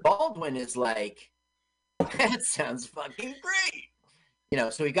 And Baldwin is like, that sounds fucking great. You know,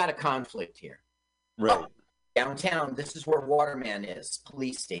 so we got a conflict here. Right. Oh, downtown, this is where Waterman is,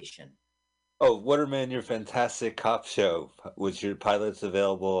 police station. Oh, Waterman, your fantastic cop show, which your pilot's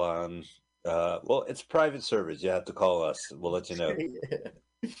available on, well, it's private service. You have to call us. We'll let you know.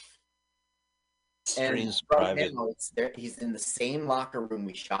 And right now, he's in the same locker room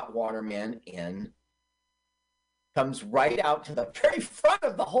we shot Waterman in. Comes right out to the very front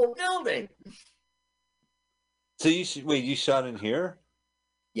of the whole building. So you shot in here?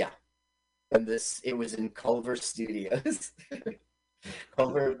 Yeah. And it was in Culver Studios.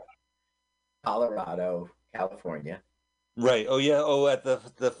 Culver, Colorado, California. Right. Oh, yeah. Oh, at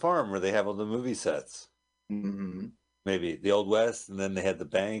the farm where they have all the movie sets. Mm-hmm. Maybe the Old West, and then they had the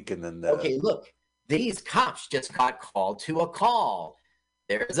bank, and then Okay, look. These cops just got called to a call.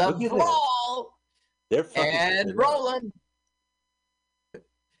 There's a brawl. They're and rolling.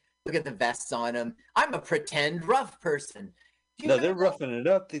 Look at the vests on them. I'm a pretend rough person. No, they're roughing it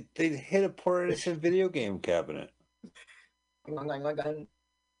up. They hit a poor innocent video game cabinet. Hear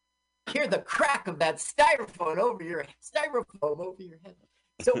the crack of that styrofoam over your head.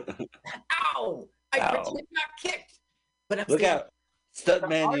 So, ow! I pretend got kicked. But look out,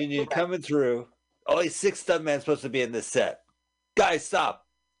 Stuntman Union coming through. Only 6 stuntmen supposed to be in this set. Guys, stop!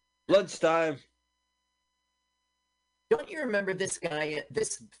 Lunchtime. Don't you remember this guy,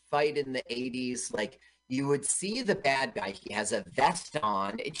 this fight in the 80s? Like, you would see the bad guy. He has a vest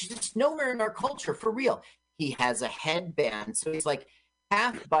on. It's just nowhere in our culture, for real. He has a headband. So he's like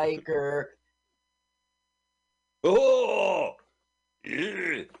half biker. Oh!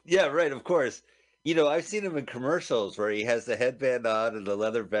 Yeah, right, of course. You know, I've seen him in commercials where he has the headband on and the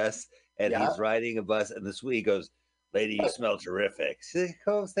leather vest, and he's riding a bus, and this week he goes, lady, you smell terrific. She's like,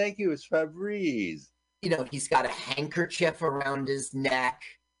 oh, thank you, it's Febreze. You know, he's got a handkerchief around his neck.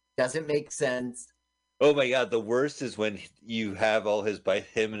 Doesn't make sense. Oh my God, the worst is when you have all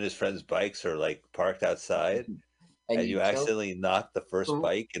him and his friends' bikes are like parked outside, and you accidentally knock the first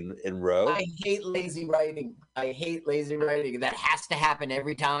bike in row. I hate lazy riding. That has to happen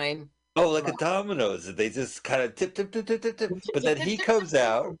every time. Oh, like a dominoes. They just kind of tip. But then he comes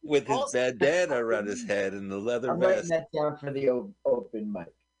out with his bandana around his head and the leather vest. I'm writing that down for the open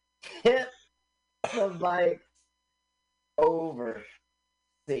mic. Tip the bike over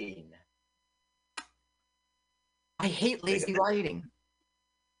scene. I hate lazy riding.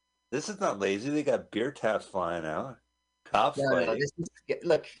 This is not lazy. They got beer taps flying out. Cops fighting.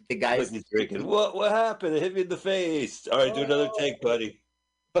 Look, the guy's drinking. What happened? It hit me in the face. All right, do another take, buddy.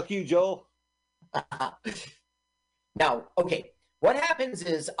 Fuck you, Joel. Now, okay. What happens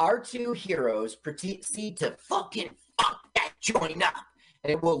is our two heroes proceed to fucking fuck that joint up,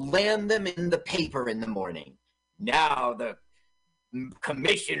 and it will land them in the paper in the morning. Now the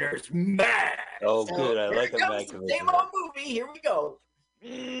Commissioner's mad. Oh, good. I like a mad Same commissioner. old movie. Here we go.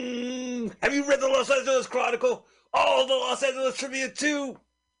 Have you read the Los Angeles Chronicle? Oh, the Los Angeles Tribune too.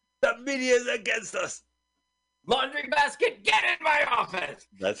 The media is against us. Laundry basket, get in my office.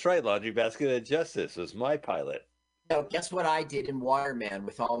 That's right. Laundry Basket of Justice was my pilot. Now, guess what I did in Waterman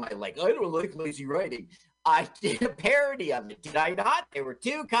with all my, I don't like lazy writing. I did a parody of it. Did I not? There were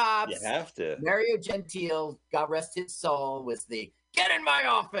two cops. You have to. Mario Gentile, God rest his soul, was the get in my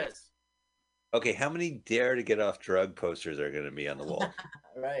office. Okay, how many dare to get off drug posters are going to be on the wall?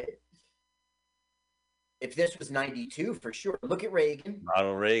 Right. If this was 92, for sure. Look at Reagan.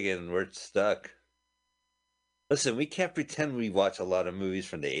 Ronald Reagan, we're stuck. Listen, we can't pretend we watch a lot of movies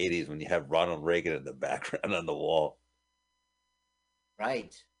from the 80s when you have Ronald Reagan in the background on the wall.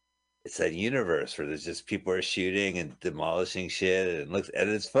 Right. It's that universe where there's just people are shooting and demolishing shit and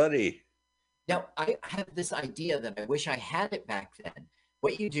it's funny. Now, I have this idea that I wish I had it back then.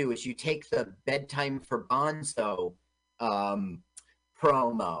 What you do is you take the Bedtime for Bonzo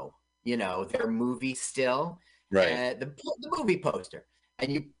promo, their movie still, right? The movie poster,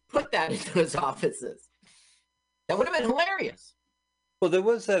 and you put that in those offices. That would have been hilarious. Well, there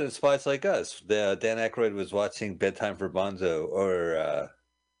was that in Spies Like Us. Dan Aykroyd was watching Bedtime for Bonzo, or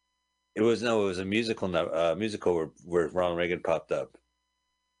it was a musical where Ronald Reagan popped up.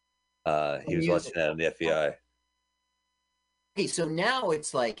 He was watching that on the FBI. Okay, so now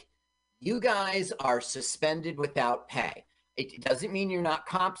it's like you guys are suspended without pay. It doesn't mean you're not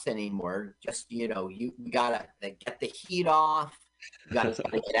cops anymore. Just, you gotta get the heat off. You gotta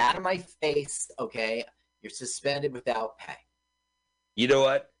get out of my face, okay? You're suspended without pay. You know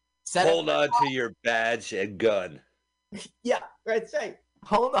what? Hold on to your badge and gun. Yeah, that's right.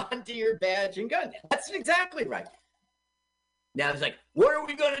 Hold on to your badge and gun. That's exactly right. Now it's like, what are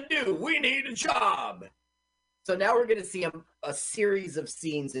we going to do? We need a job. So now we're going to see a series of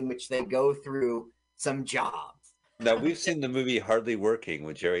scenes in which they go through some jobs. Now, we've seen the movie Hardly Working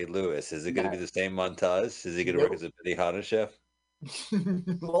with Jerry Lewis. Is it going to be the same montage? Is he going to work as a Benihana chef?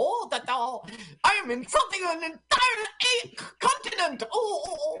 Oh, I am insulting an entire continent.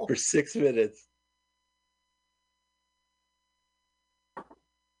 Oh. For 6 minutes.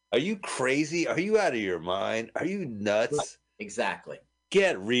 Are you crazy? Are you out of your mind? Are you nuts? Exactly.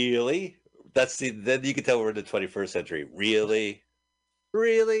 Really? Then you can tell we're in the 21st century. Really?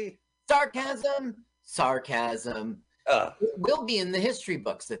 Sarcasm. It will be in the history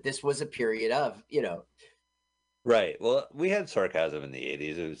books that this was a period of, Right. Well, we had sarcasm in the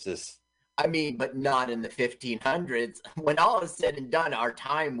 80s. It was just... I mean, but not in the 1500s. When all is said and done, our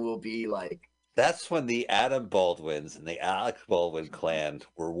time will be like... That's when the Adam Baldwins and the Alec Baldwin clan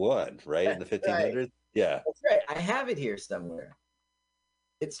were one, right? In the 1500s? Right. Yeah. That's right. I have it here somewhere.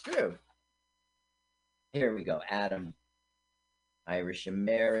 It's true. Here we go. Adam. Irish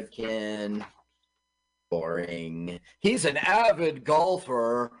American. Boring. He's an avid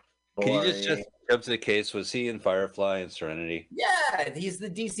golfer. Boring. Can you just jump to the case? Was he in Firefly and Serenity? Yeah, he's the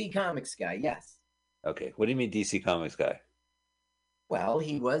DC Comics guy, yes. Okay. What do you mean DC Comics guy? Well,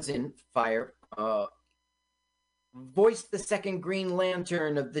 he was in voiced the second Green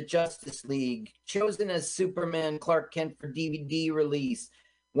Lantern of the Justice League, chosen as Superman Clark Kent for DVD release.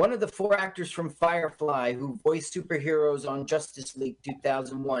 One of the 4 actors from Firefly who voiced superheroes on Justice League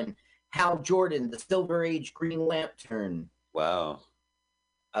 2001. Hal Jordan, the Silver Age Green Lantern. Wow.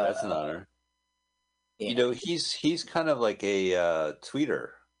 That's an honor. Yeah. He's kind of like a tweeter,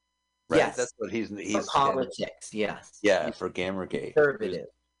 right? Yes. That's what he's for politics, yes. Yeah, for Gamergate. Conservative.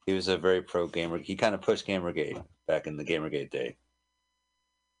 He was a very pro gamer. He kind of pushed Gamergate back in the Gamergate day.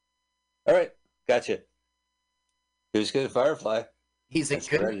 All right, gotcha. He was good at Firefly. He's a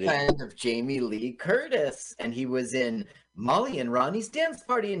good friend of Jamie Lee Curtis, and he was in Molly and Ronnie's Dance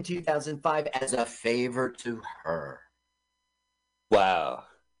Party in 2005 as a favor to her. Wow,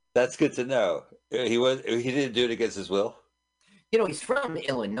 that's good to know. He didn't do it against his will. He's from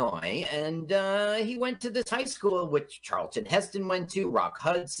Illinois, and he went to this high school, which Charlton Heston went to, Rock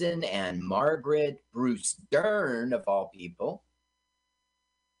Hudson, and Margaret, Bruce Dern, of all people.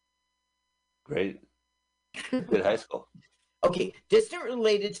 Great. Good high school. Okay, distant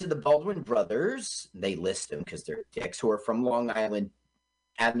related to the Baldwin brothers. They list them because they're dicks who are from Long Island.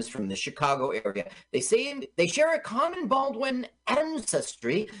 Adam's from the Chicago area. They say they share a common Baldwin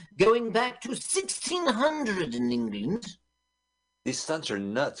ancestry going back to 1600 in England. These stunts are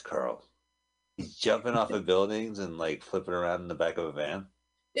nuts, Carl. He's jumping off of buildings and flipping around in the back of a van.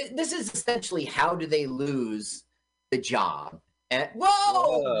 This is essentially how do they lose the job? And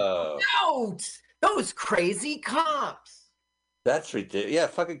whoa! Out! Those crazy cops. That's ridiculous. Yeah,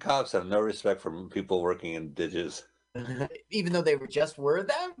 fucking cops have no respect for people working in ditches. Even though they were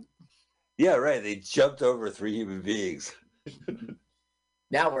them? Yeah, right. They jumped over 3 human beings.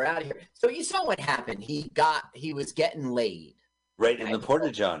 Now we're out of here. So you saw what happened. He was getting laid. Right in the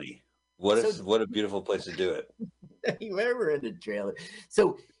Porta-John. What a beautiful place to do it. You were in a trailer.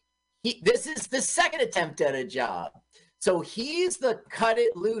 So this is the second attempt at a job. So he's the cut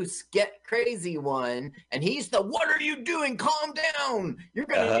it loose, get crazy one, and he's the what are you doing? Calm down. You're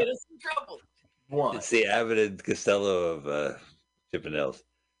gonna get us in trouble. One. It's the Abbott and Costello of Chippendales.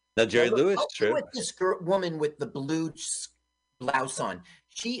 Now Jerry Lewis trip. With this woman with the blue blouse on.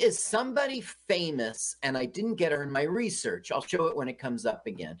 She is somebody famous, and I didn't get her in my research. I'll show it when it comes up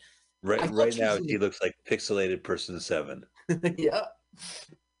again. Right now, she looks like pixelated person 7. Yeah.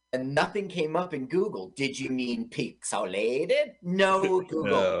 And nothing came up in Google. Did you mean pixelated? No, Google.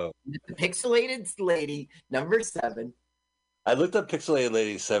 No. The pixelated lady, number 7. I looked up Pixelated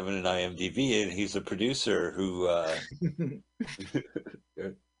Lady 7 in IMDb, and he's a producer who...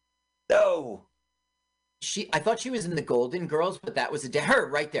 No! I thought she was in the Golden Girls, but that was her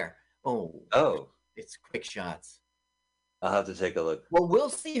right there. Oh. It's quick shots. I'll have to take a look. Well, we'll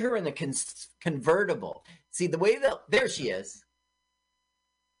see her in the convertible. See, the way there she is.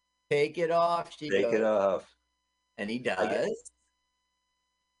 Take it off. Take it off. And he does.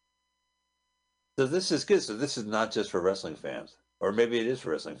 So this is good. So this is not just for wrestling fans. Or maybe it is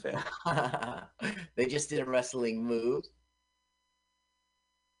for wrestling fans. They just did a wrestling move.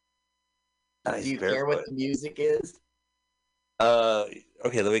 Nice. Do you care what the music is?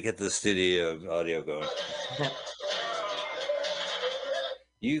 Okay, let me get the studio audio going.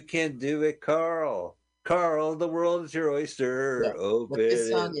 You can do it, Carl. Carl, the world is your oyster. Yeah. Open.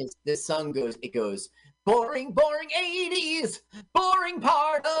 This song goes, boring, boring 80s, boring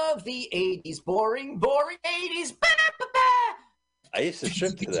part of the 80s, boring, boring 80s. I used to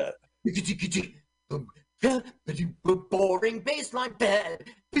trip to that. Boring baseline bed.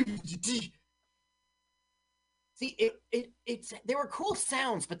 See, they were cool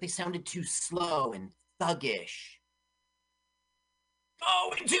sounds, but they sounded too slow and thuggish.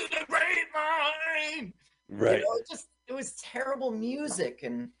 Going to the grapevine. Right. It was terrible music,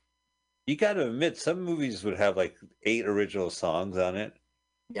 and you got to admit, some movies would have like 8 original songs on it.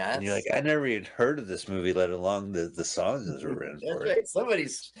 Yeah, and you're like, I never even heard of this movie, let alone the songs that were written for it. Right.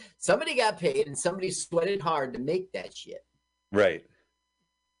 Somebody got paid, and somebody sweated hard to make that shit. Right.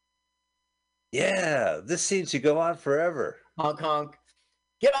 Yeah, this scene should go on forever. Honk honk.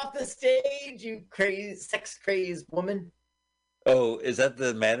 Get off the stage, you crazy, sex-crazed woman. Oh, is that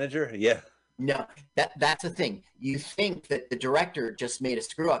the manager? Yeah. No, that's the thing. You think that the director just made a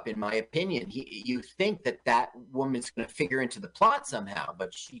screw up, in my opinion. You think that woman's going to figure into the plot somehow,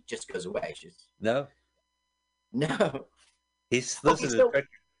 but she just goes away. No. He's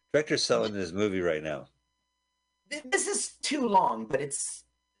director's selling his movie right now. This is too long, but it's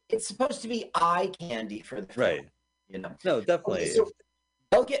supposed to be eye candy for the film. Right. You know. No, definitely. So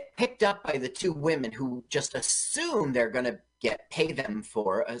they'll get picked up by the 2 women who just assume they're going to pay them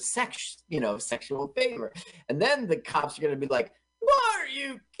for a sexual favor. And then the cops are going to be like, "Why are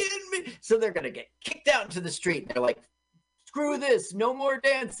you kidding me?" So they're going to get kicked out into the street. And they're like, "Screw this, no more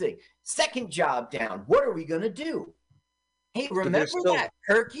dancing. Second job down. What are we going to do?" Hey, remember that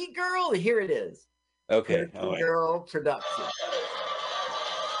Turkey Girl? Here it is. Okay. Turkey Girl production.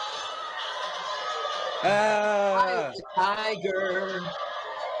 Ah! Tiger.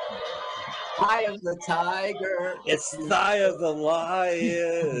 Eye of the tiger. It's Thigh of the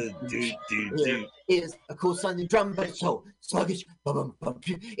lion. It is a cool sounding drum, but it's so sluggish. Bum, bum, bum.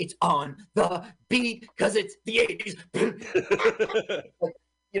 It's on the beat because it's the 80s.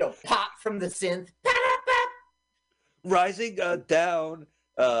 Pop from the synth. Rising down,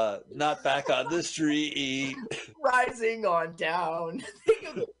 not back on the street. Rising on down.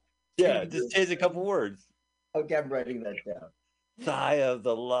 Yeah, just change a couple words. Okay, I'm writing that down. Thigh of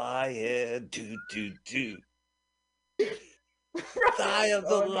the lion, Thigh of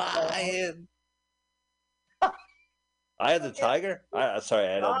the lion. Eye of the tiger? Sorry,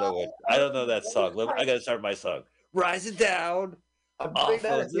 I don't know that song. I gotta start my song. Rising down off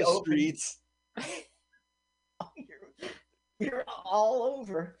of the streets. You're all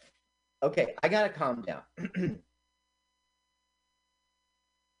over. Okay, I gotta calm down.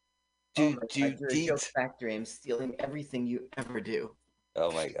 Joke Factory. I'm stealing everything you ever do. Oh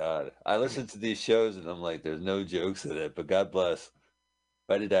my God. I listen to these shows and I'm like, there's no jokes in it, but God bless.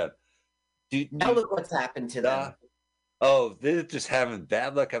 Write it down. Now look what's happened to them. Oh, they're just having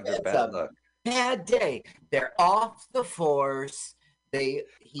bad luck after bad luck. Bad day. They're off the force.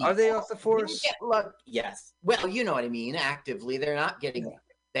 Are they off the force? Yes. Well, you know what I mean. Actively, they're not getting.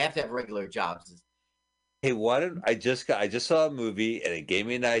 They have to have regular jobs. Hey, I just saw a movie and it gave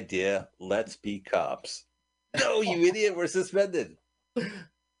me an idea. Let's be cops. No, you idiot! We're suspended.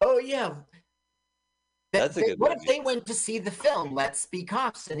 Oh yeah. That's a good What movie. if they went to see the film Let's Be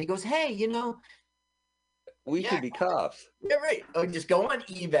Cops and he goes, hey, we could be cops. Yeah, right. Oh, just go on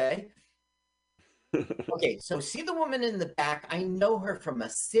eBay. Okay, so see the woman in the back. I know her from a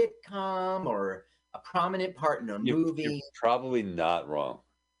sitcom or a prominent part in a movie. You're probably not wrong.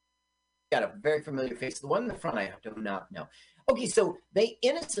 Got a very familiar face. The one in the front, I do not know. Okay, so they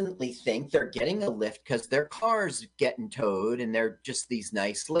innocently think they're getting a lift because their car's getting towed and they're just these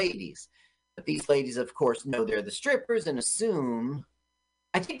nice ladies. But these ladies, of course, know they're the strippers and assume,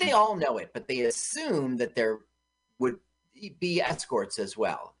 I think they all know it, but they assume that there would be escorts as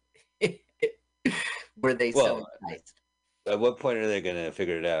well. Were they so nice? At what point are they going to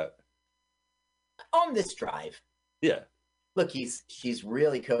figure it out? On this drive. Yeah. Look, she's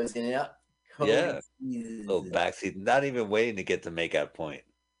really cozying it up. Yeah. Little backseat, not even waiting to get to make out point.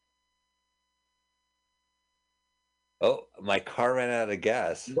 Oh, my car ran out of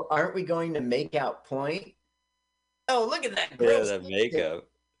gas. Well, aren't we going to make out point? Oh, look at that. Yeah, that makeup.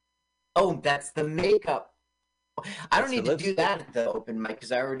 Oh, that's the makeup. I don't need to do that at the open mic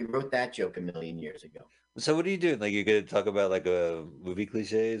because I already wrote that joke a million years ago. So what are you doing? Like you're going to talk about like movie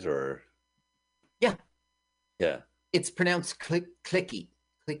cliches or? Yeah. Yeah. It's pronounced clicky.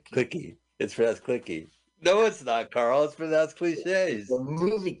 Clicky. It's pronounced clicky. No, it's not, Carl. It's pronounced cliches. The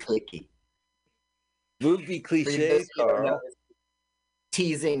movie clicky. Movie cliches, Carl.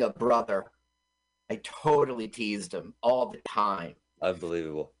 Teasing a brother. I totally teased him all the time.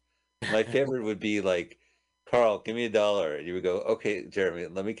 Unbelievable. My favorite would be like, Carl, give me $1. And you would go, okay, Jeremy,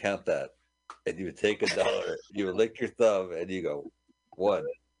 let me count that. And you would take $1, you would lick your thumb, and you go, 1.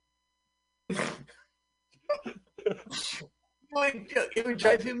 It would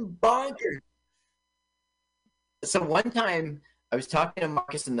drive him bonkers. So one time, I was talking to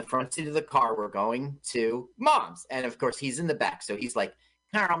Marcus in the front seat of the car. We're going to Mom's. And of course, he's in the back. So he's like,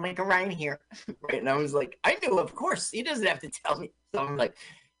 Carl, make a right here. Right? And I was like, I knew, of course. He doesn't have to tell me. So I'm like,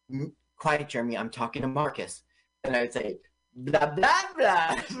 quiet, Jeremy. I'm talking to Marcus. And I would say, blah, blah,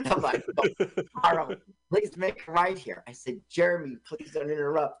 blah. And I'm like, oh, Carl, please make a right here. I said, Jeremy, please don't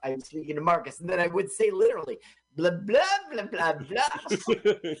interrupt. I'm speaking to Marcus. And then I would say literally, blah, blah, blah, blah, blah.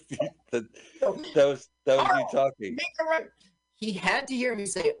 that was Carl, you talking. Make a right. He had to hear me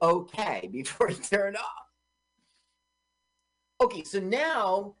say, okay, before he turned off. Okay, so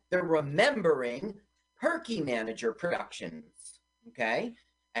now they're remembering Perky Manager Productions, okay?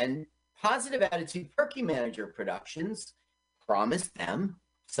 And Positive Attitude Perky Manager Productions promised them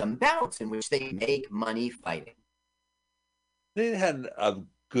some bouts in which they make money fighting. They had a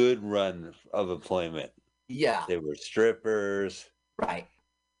good run of employment. Yeah. They were strippers. Right.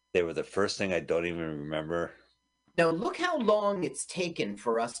 They were the first thing I don't even remember. Now, look how long it's taken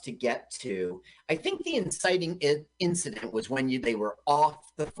for us to get to. I think the inciting incident was when they were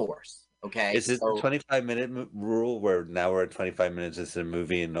off the force. Okay. Is it the 25-minute rule where now we're at 25 minutes into the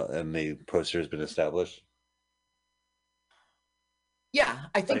movie and the poster has been established? Yeah,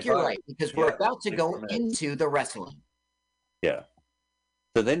 I think you're right because we're about to go into the wrestling. Yeah.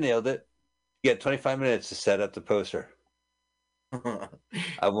 So they nailed it. You got 25 minutes to set up the poster.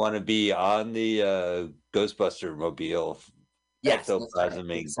 I want to be on the Ghostbuster mobile. Yes,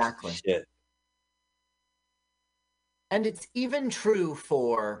 ectoplasming exactly. Shit. And it's even true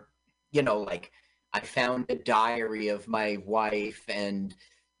for, like I found a diary of my wife and,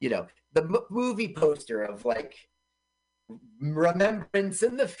 the movie poster of like remembrance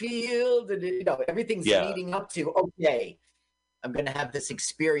in the field and, everything's leading up to, okay, I'm going to have this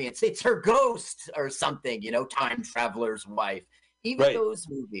experience. It's her ghost or something, time traveler's wife. Even those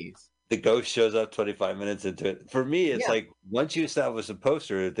movies. The ghost shows up 25 minutes into it. For me, it's like once you establish a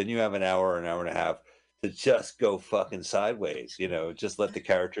poster, then you have an hour and a half to just go fucking sideways. Just let the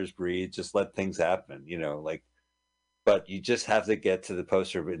characters breathe, just let things happen. But you just have to get to the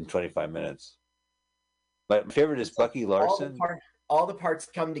poster in 25 minutes. My favorite is Bucky Larson. All the parts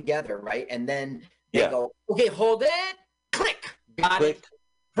come together, right? And then they go, okay, hold it, click, got it,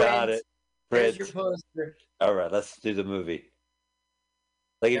 print. Your poster. All right, let's do the movie.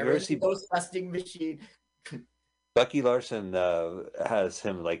 Like, if you ever see Ghostbusting Machine. Bucky Larson has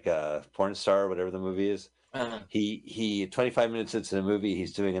him like a porn star, whatever the movie is. He 25 minutes into the movie,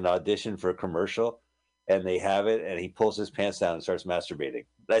 he's doing an audition for a commercial, and they have it, and he pulls his pants down and starts masturbating.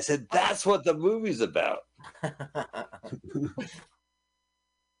 And I said, that's what the movie's about.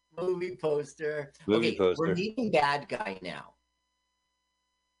 Movie poster. Movie poster. We're meeting bad guy now.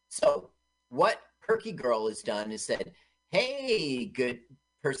 So what Perky Girl has done is said, hey, good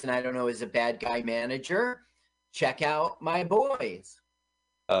person I don't know is a bad guy manager, check out My Boys.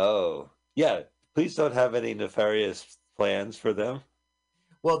 Oh, yeah. Please don't have any nefarious plans for them.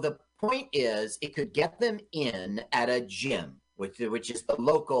 Well, the point is, it could get them in at a gym, which is the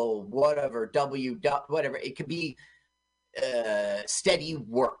local whatever whatever. It could be steady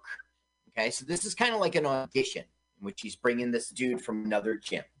work. Okay, so this is kind of like an audition in which he's bringing this dude from another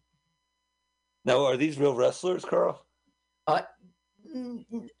gym. Now, are these real wrestlers, Carl?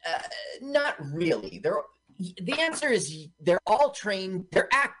 Not really. The answer is they're all trained. They're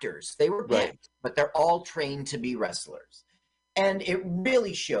actors. They were picked, but they're all trained to be wrestlers. And it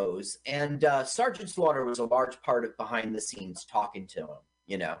really shows. And Sergeant Slaughter was a large part of behind the scenes talking to him,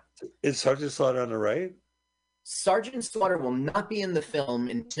 you know. Is Sergeant Slaughter on the right? Sergeant Slaughter will not be in the film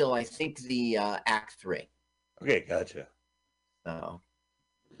until I think the Act 3. Okay, gotcha. So,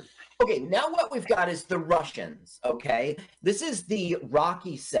 okay, now what we've got is the Russians, okay? This is the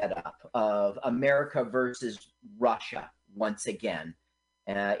Rocky setup of America versus Russia once again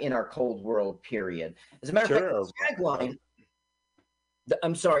in our Cold War period. As a matter of fact, the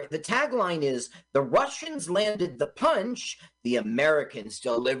tagline... the tagline is, the Russians landed the punch, the Americans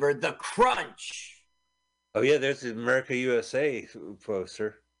delivered the crunch. Oh, yeah, there's the America USA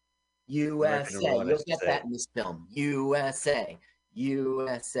poster. USA. You'll get that in this film. USA.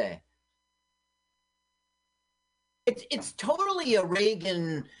 USA. It's totally a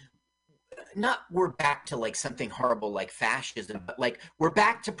Reagan... Not we're back to like something horrible like fascism, but like we're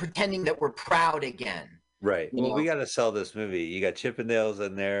back to pretending that we're proud again. Right. Well, we got to sell this movie. You got Chippendales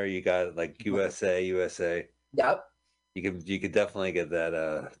in there. You got like USA. Yep. You could definitely get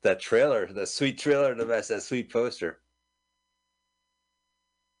that trailer, that sweet trailer, that sweet poster.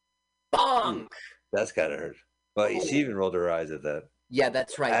 Bonk. That's gotta hurt. Well, she even rolled her eyes at that. Yeah,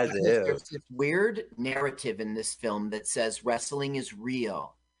 that's right. As There's this weird narrative in this film that says wrestling is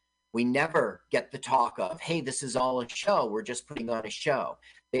real. We never get the talk of, hey, this is all a show. We're just putting on a show.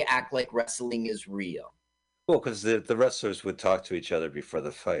 They act like wrestling is real. Well, because the wrestlers would talk to each other before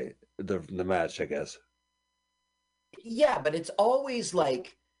the fight, the match, I guess. Yeah, but it's always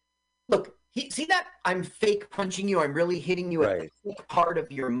like, look, see that I'm fake punching you. I'm really hitting you at the fake part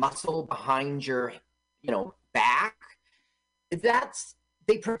of your muscle behind your, back.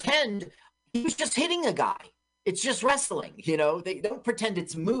 They pretend he was just hitting a guy. It's just wrestling, They don't pretend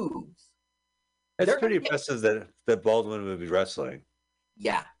it's moves. It's pretty impressive that Baldwin would be wrestling.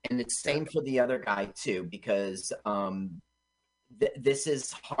 Yeah, and it's same for the other guy too, because this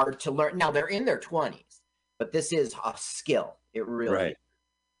is hard to learn. Now they're in their 20s, but this is a skill. It really is.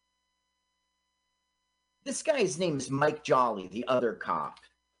 This guy's name is Mike Jolly, the other cop,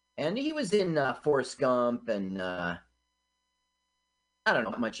 and he was in Forrest Gump and I don't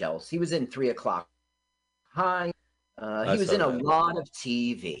know much else. He was in 3 O'Clock High. He was in a lot of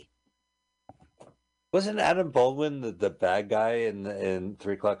TV. Wasn't Adam Baldwin the bad guy in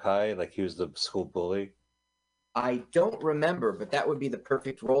 3 O'Clock High? Like he was the school bully? I don't remember, but that would be the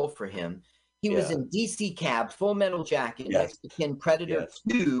perfect role for him. He was in DC Cab, Full Metal Jacket, Mexican Predator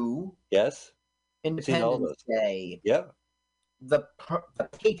 2. Yes. Independence Day. Yep. The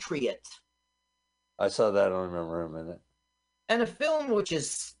Patriot. I saw that. I don't remember him in it. And a film which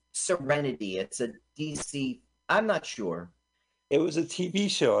is Serenity. It's a DC... I'm not sure. It was a TV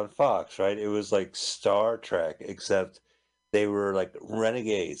show on Fox, right? It was like Star Trek, except they were like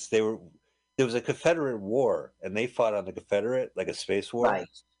renegades. There was a Confederate war, and they fought on the Confederate, like a space war. Right.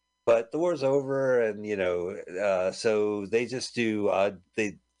 But the war's over, and so they just do.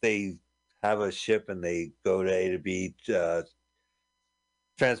 They have a ship, and they go to A to B,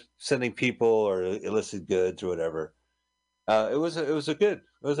 sending people or illicit goods or whatever. It was all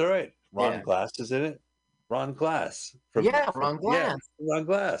right. Ron Glass is in it. Ron Glass. Ron Glass. Yeah, Ron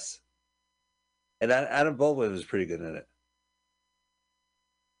Glass. And Adam Baldwin was pretty good in it.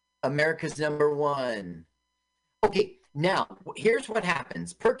 America's #1. Okay, now, here's what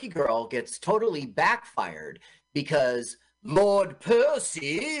happens. Perky Girl gets totally backfired because Lord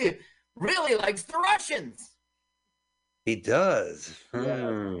Percy really likes the Russians. He does.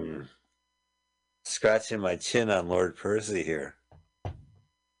 Scratching my chin on Lord Percy here.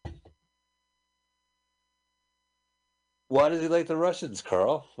 Why does he like the Russians,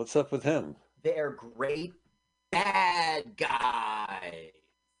 Carl? What's up with him? They're great bad guys.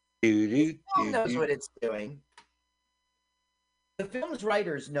 Who knows what it's doing? The film's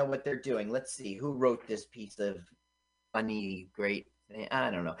writers know what they're doing. Let's see. Who wrote this piece of funny, great thing?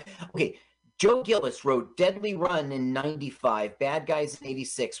 I don't know. Okay. Joe Gillis wrote Deadly Run in 95, Bad Guys in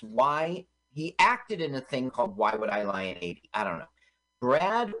 86. Why? He acted in a thing called Why Would I Lie in 80? I don't know.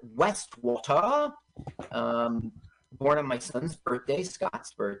 Brad Westwater born on my son's birthday,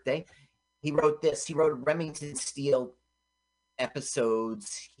 Scott's birthday. He wrote this. He wrote Remington Steele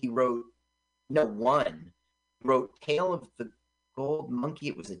episodes. He wrote one. He wrote Tale of the Gold Monkey.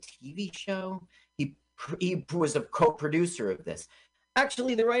 It was a TV show. He was a co-producer of this.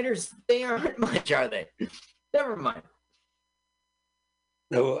 Actually, the writers, they aren't much, are they? Never mind.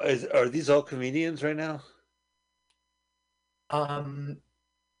 No, are these all comedians right now?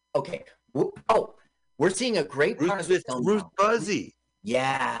 Okay. Oh, we're seeing a great part of the film. Ruth Buzzy.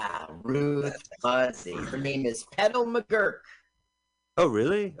 Yeah, Ruth Buzzy. Her name is Petal McGurk. Oh,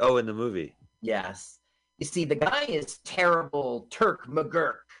 really? Oh, in the movie. Yes. You see, the guy is terrible Turk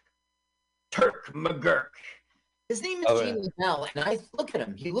McGurk. Turk McGurk. His name is Jamie Bell, and I look at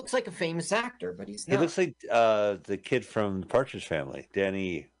him. He looks like a famous actor, but he's not. He looks like the kid from the Partridge Family,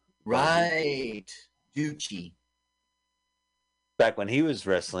 Danny. Right. Ducci. Back when he was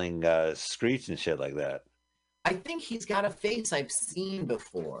wrestling Screech and shit like that. I think he's got a face I've seen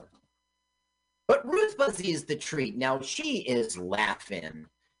before. But Ruth Buzzy is the treat. Now, she is Laugh-In.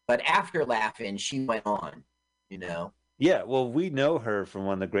 But after Laugh-In, she went on, you know? Yeah, well, we know her from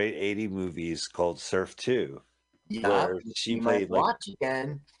one of the great 80 movies called Surf 2. Yeah, where she played, watch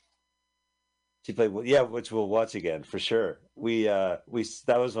again. She played, yeah, which we'll watch again for sure. That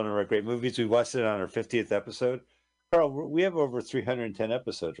was one of our great movies. We watched it on our 50th episode. Carl, we have over 310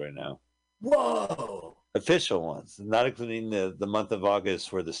 episodes right now. Whoa! Official ones, not including the month of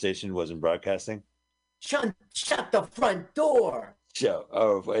August where the station wasn't broadcasting. Shut the front door.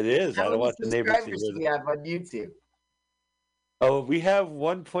 Oh, it is. I don't want the neighbors to hear that. We have on YouTube. Oh, we have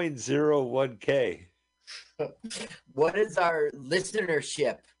 1.01K. What is our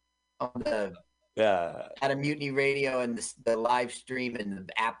listenership on the at a Mutiny Radio and the live stream and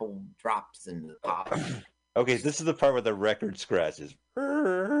the Apple drops and the pop? Okay, this is the part where the record scratches.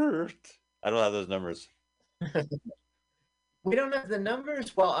 I don't have those numbers. We don't have the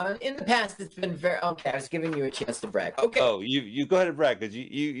numbers? Well, in the past, it's been very... Okay, I was giving you a chance to brag. Okay. Oh, you go ahead and brag, because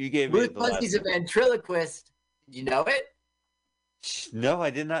you gave me... Ruth Buzzy's a ventriloquist. Did you know it? No,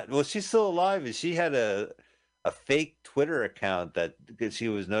 I did not. Well, she's still alive, and she had a fake Twitter account that she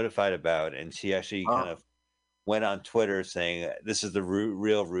was notified about, and she actually kind of went on Twitter saying, this is the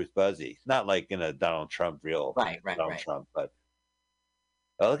real Ruth Buzzy. Not like in a Donald Trump Donald Trump, but...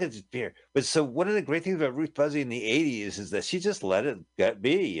 Oh, look at this beer. But so one of the great things about Ruth Buzzy in the 80s is that she just let it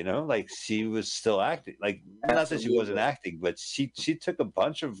be, you know, like she was still acting. Like, not that she wasn't acting, but she took a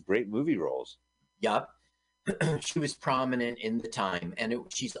bunch of great movie roles. Yup. She was prominent in the time, and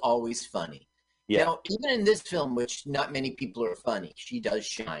she's always funny. Yeah. Now, even in this film, which not many people are funny, she does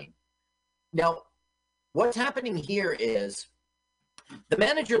shine. Now, what's happening here is the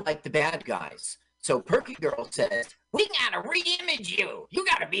manager liked the bad guys. So Perky Girl says, we gotta re-image you. You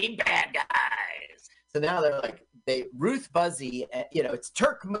gotta be bad guys. So now they're like, Ruth Buzzy, it's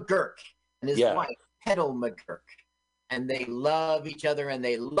Turk McGurk and his wife, Petal McGurk. And they love each other and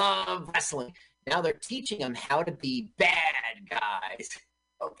they love wrestling. Now they're teaching them how to be bad guys.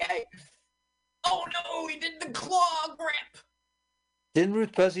 Okay? Oh no, he did the claw grip. Didn't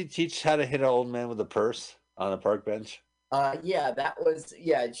Ruth Buzzy teach how to hit an old man with a purse on a park bench? She had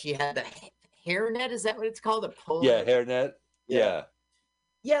the hairnet, is that what it's called? Hairnet. Yeah.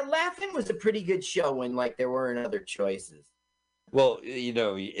 Yeah, Laugh-In was a pretty good show when there weren't other choices. Well, it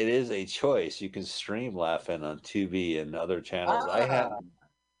is a choice. You can stream Laugh-In on Tubi and other channels.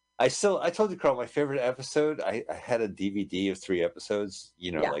 I told you, Carl, my favorite episode, I had a DVD of 3 episodes,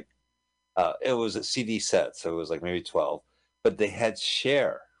 it was a CD set, so it was like maybe 12, but they had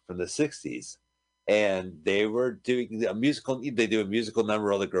Cher from the 60s. And they were doing a musical. They do a musical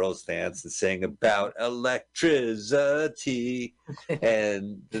number. All the girls dance and sing about electricity,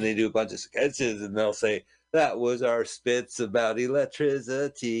 and then they do a bunch of sketches, and they'll say that was our spits about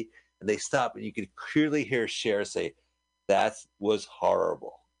electricity, and they stop, and you can clearly hear Cher say, "That was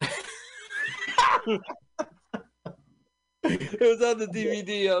horrible." It was on the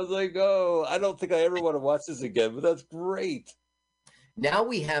DVD. I was like, "Oh, I don't think I ever want to watch this again," but that's great. Now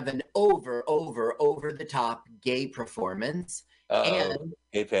we have an over the top gay performance. And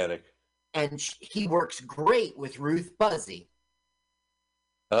Gay Panic. And he works great with Ruth Buzzy.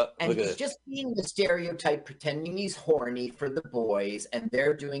 And he's just being the stereotype, pretending he's horny for the boys, and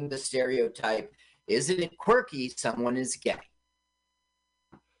they're doing the stereotype, isn't it quirky, someone is gay.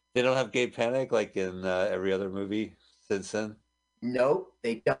 They don't have Gay Panic like in every other movie since then? No,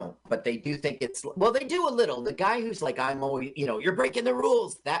 they don't. But they do think it's... Well, they do a little. The guy who's like, I'm always... you're breaking the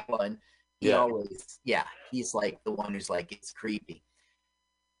rules. That one. Always... Yeah, he's like the one who's like, it's creepy.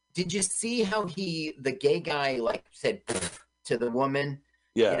 Did you see how the gay guy, said to the woman?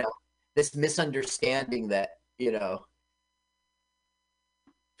 Yeah. This misunderstanding that,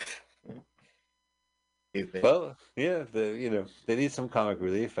 Stupid. Well, yeah, they need some comic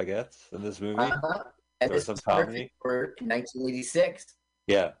relief, I guess, in this movie, And or this some is comedy. perfect for 1986.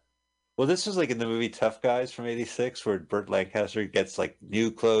 Yeah. Well, this was like in the movie Tough Guys from '86, where Burt Lancaster gets like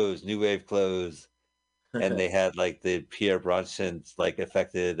new clothes, new wave clothes, and they had like the Pierre Bronson's like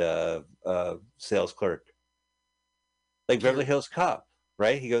affected sales clerk, like Beverly Hills Cop,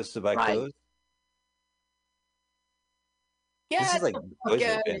 right? He goes to buy clothes. Yeah, This is like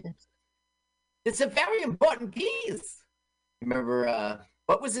it's a very important piece. Remember,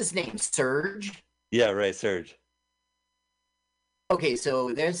 what was his name? Serge? Yeah, right, Serge. Okay,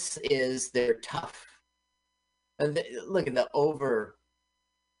 so this is their tough. Look at the over.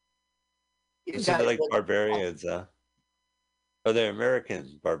 So they're like barbarians, huh? Oh, they're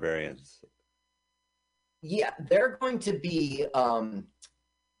American barbarians. Yeah, they're going to be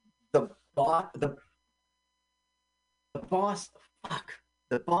the Boston.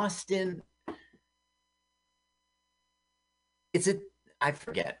 I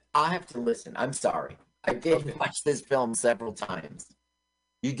forget. I have to listen. I'm sorry. I did watch this film several times.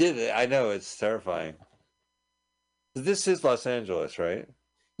 You did it. I know, it's terrifying. This is Los Angeles, right?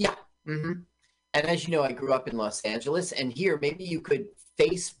 Yeah. Mm-hmm. And as you know, I grew up in Los Angeles, and here maybe you could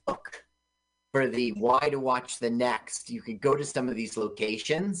Facebook for the why to watch the next. You could go to some of these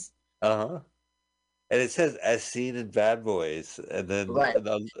locations. Uh-huh. And it says as seen in Bad Boys, and then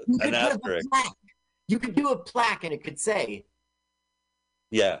an asterisk. You could do a plaque, and it could say,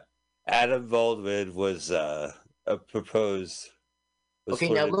 yeah, Adam Baldwin was proposed. Okay,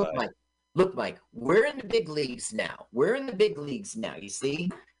 now look, Mike. We're in the big leagues now. You see,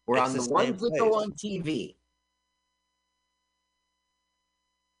 we're on the ones that go on TV.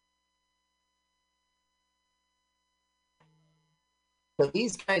 So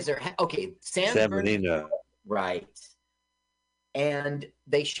these guys are okay. San Bernardino, right? And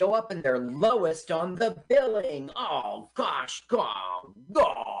they show up and they're lowest on the billing. Oh gosh, God.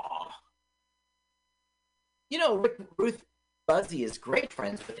 You know, Ruth Buzzy is great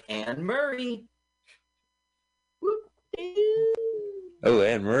friends with Anne Murray. Oh,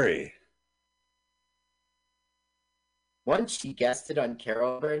 Anne Murray. Once she guested on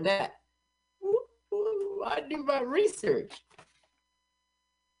Carol Burnett. I do my research.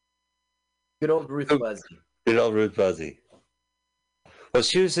 Good old Ruth Buzzy. Good old Ruth Buzzy. Well,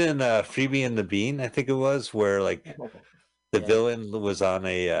 she was in Freebie and the Bean, I think it was, where like the villain was on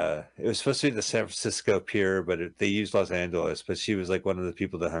it was supposed to be the San Francisco pier, but they used Los Angeles, but she was like one of the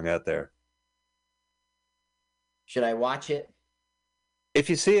people that hung out there. Should I watch it? If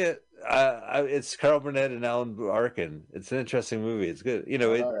you see it, it's Carl Burnett and Alan Arkin. It's an interesting movie. It's good. You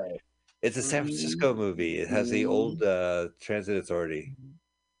know, it's a San Francisco movie. It has the old transit authority.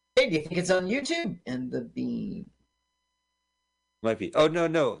 Hey, do you think it's on YouTube? And the Bean. Might be. Oh,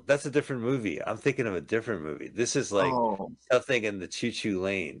 no. That's a different movie. I'm thinking of a different movie. This is like something in the Choo Choo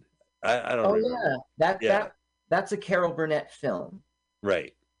Lane. I don't remember. Yeah. That's a Carol Burnett film.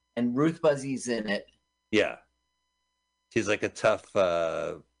 Right. And Ruth Buzzy's in it. Yeah. She's like a tough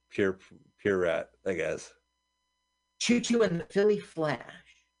pure rat, I guess. Choo Choo and the Philly Flash.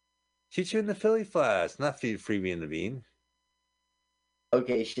 Choo Choo and the Philly Flash, not Freebie and the Bean.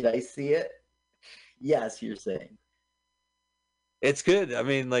 Okay, should I see it? Yes, you're saying. It's good. I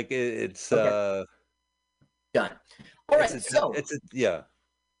mean, like it's done. All right, yeah.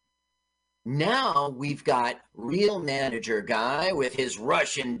 Now we've got real manager guy with his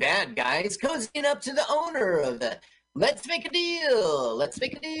Russian bad guys cozying up to the owner of the let's make a deal.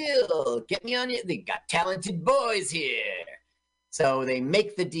 Get me on you. They got talented boys here. So they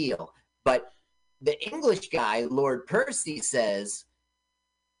make the deal. But the English guy, Lord Percy, says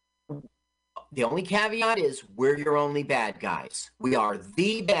the only caveat is we're your only bad guys. We are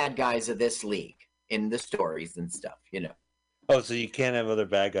the bad guys of this league in the stories and stuff, you know. Oh, so you can't have other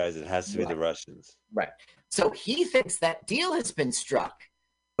bad guys. It has to be the Russians. Right. So he thinks that deal has been struck,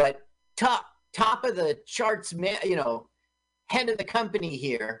 but top of the charts, you know, head of the company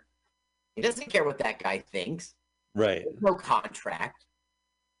here, he doesn't care what that guy thinks. Right. There's no contract.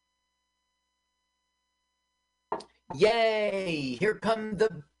 Yay! Here come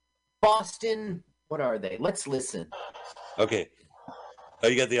the Boston. What are they? Let's listen. Okay. Oh,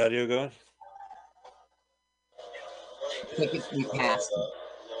 you got the audio going? I think it's we passed them.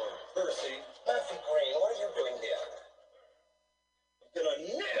 Percy, Matthew Green, what are you doing here? I'm gonna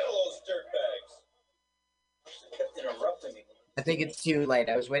nail those dirtbags. Kept interrupting me. I think it's too late.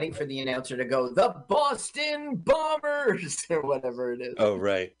 I was waiting for the announcer to go, the Boston Bombers, or whatever it is. Oh,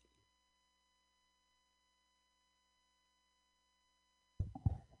 right.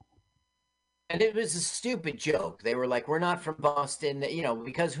 And it was a stupid joke. They were like, we're not from Boston,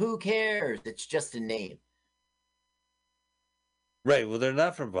 because who cares? It's just a name. Right. Well, they're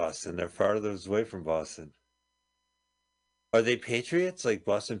not from Boston. They're farther away from Boston. Are they Patriots, like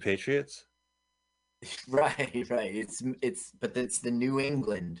Boston Patriots? Right. But it's the New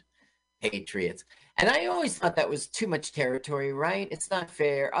England Patriots. And I always thought that was too much territory, right? It's not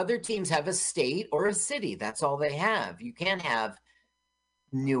fair. Other teams have a state or a city. That's all they have. You can't have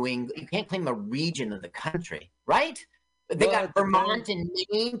New England. You can't claim a region of the country, right? They got Vermont and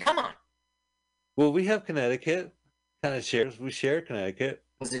Maine. Come on. Well, we have Connecticut. We share Connecticut.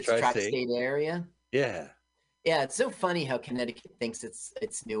 Was it tri-state area? Yeah. Yeah, it's so funny how Connecticut thinks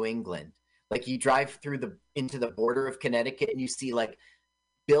it's New England. Like you drive into the border of Connecticut and you see like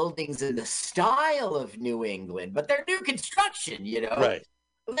buildings in the style of New England, but they're new construction, Right.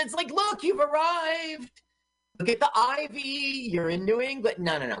 It's like, look, you've arrived. Look at the ivy. You're in New England.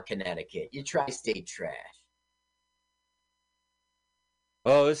 No, Connecticut. You tri-state trash.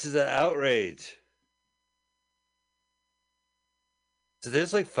 Oh, this is an outrage. So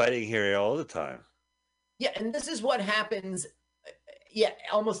there's like fighting here all the time. Yeah, and this is what happens. Yeah,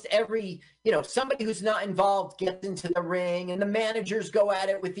 almost every, somebody who's not involved gets into the ring and the managers go at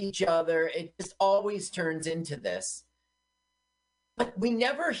it with each other. It just always turns into this. But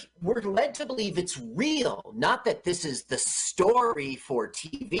we're led to believe it's real, not that this is the story for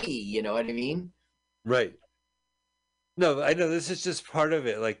TV, you know what I mean? Right. No, I know this is just part of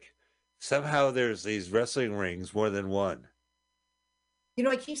it. Like somehow there's these wrestling rings, more than one.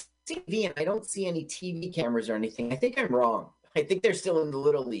 I keep seeing TV and I don't see any TV cameras or anything. I think I'm wrong. I think they're still in the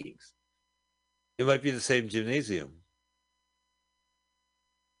little leagues. It might be the same gymnasium.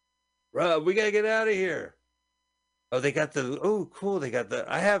 Rob, we gotta get out of here. Oh, they got cool. They got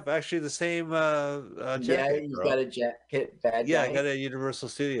I have actually the same jacket. Yeah, you got a jacket, bad guy. Yeah, I got it at Universal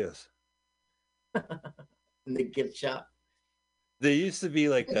Studios. In the gift shop. They used to be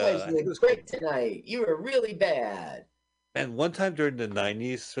like you guys look great tonight. You were really bad. And one time during the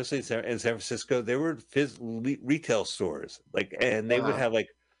 90s, especially in San Francisco, there were retail stores, and they would have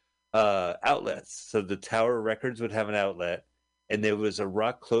outlets. So the Tower Records would have an outlet, and there was a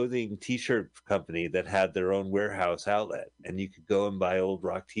Rock Clothing T-shirt company that had their own warehouse outlet, and you could go and buy old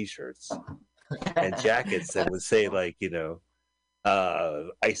Rock T-shirts and jackets that would say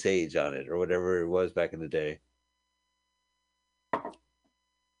Ice Age on it or whatever it was back in the day.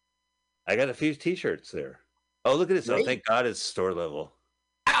 I got a few T-shirts there. Oh, look at this. Great. Oh, thank God it's store level.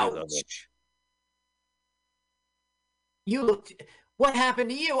 Ouch. What happened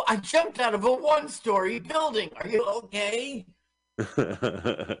to you? I jumped out of a one-story building. Are you okay?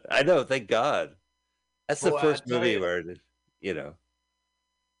 I know, thank God. That's the first movie where, It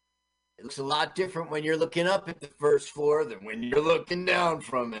looks a lot different when you're looking up at the first floor than when you're looking down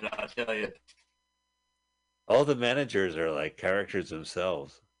from it, I'll tell you. All the managers are like characters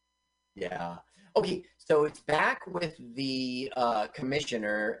themselves. Yeah. Okay, so it's back with the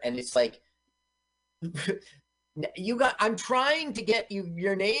commissioner, and it's like, I'm trying to get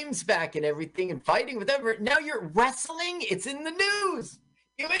your names back and everything and fighting with them. Now you're wrestling? It's in the news.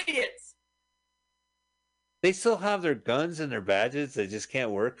 You idiots. They still have their guns and their badges. They just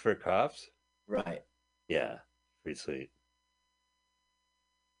can't work for cops. Right. Yeah, pretty sweet.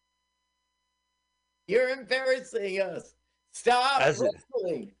 You're embarrassing us. Stop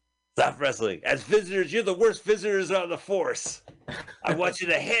wrestling. Stop wrestling. As visitors, you're the worst visitors on the force. I want you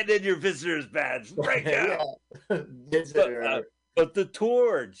to hand in your visitor's badge right now. But the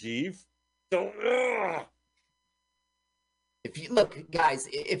tour, Chief. Don't. If you look, guys,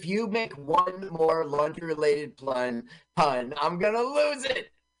 if you make one more laundry-related pun, I'm gonna lose it.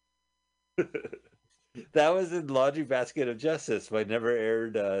 That was in Laundry Basket of Justice. I never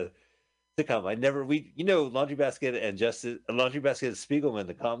aired sitcom. Laundry Basket and Spiegelman,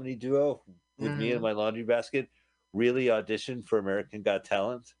 the comedy duo with me and my Laundry Basket, really auditioned for American Got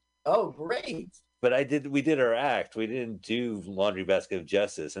Talent. Oh, great! But we did our act. We didn't do Laundry Basket of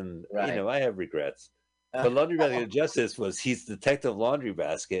Justice, and I have regrets. But Laundry Basket of Justice he's Detective Laundry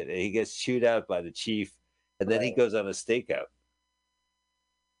Basket, and he gets chewed out by the chief, and then he goes on a stakeout,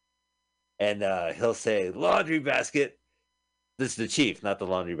 and he'll say, "Laundry Basket." This is the chief, not the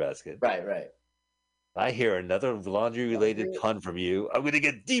Laundry Basket. Right. I hear another laundry-related pun from you. I'm going to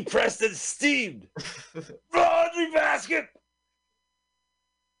get depressed and steamed. Laundry Basket!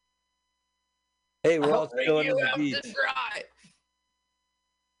 Hey, we're all going to the beach.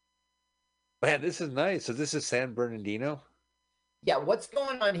 Man, this is nice. So this is San Bernardino? Yeah, what's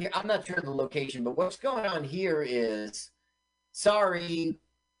going on here? I'm not sure of the location, but what's going on here is, sorry,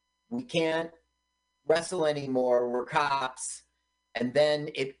 we can't wrestle anymore. We're cops. And then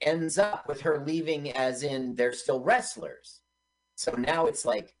it ends up with her leaving as in they're still wrestlers. So now it's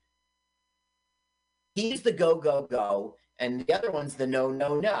like he's the go, go, go, and the other one's the no,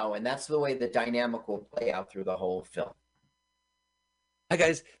 no, no. And that's the way the dynamic will play out through the whole film. Hi,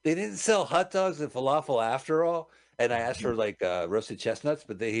 guys. They didn't sell hot dogs and falafel after all. And I asked for like roasted chestnuts,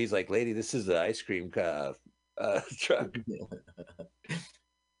 but he's like, lady, this is the ice cream truck. And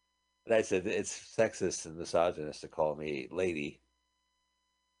I said, it's sexist and misogynist to call me lady.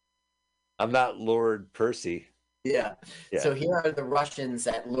 I'm not Lord Percy. Yeah. So here are the Russians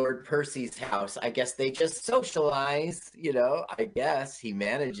at Lord Percy's house. I guess they just socialize, you know. I guess he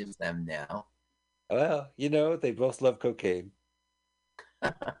manages them now. Well, you know, they both love cocaine.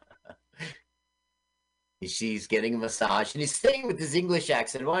 She's getting a massage, and he's staying with his English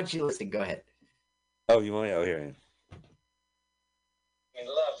accent. Why don't you listen? Go ahead. Oh, you want me? Oh, here. He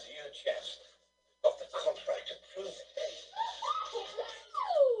loves you, Chess. Got the contract to prove it.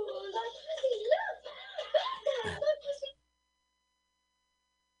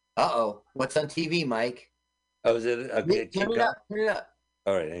 Uh-oh. What's on TV, Mike? Oh, is it? Okay, turn it up. Turn it up.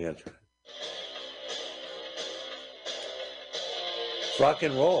 All right, hang on. Rock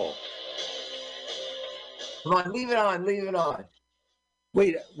and roll. Come on, leave it on. Leave it on.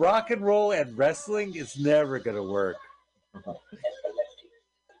 Wait, rock and roll and wrestling is never going to work.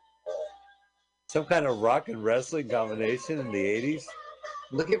 Some kind of rock and wrestling combination in the 80s?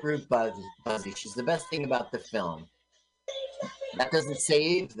 Look at Ruth Buzzy. She's the best thing about the film. That doesn't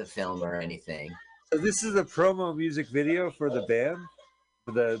save the film or anything. So this is a promo music video for the band?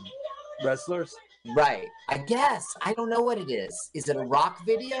 For the wrestlers? Right. I guess. I don't know what it is. Is it a rock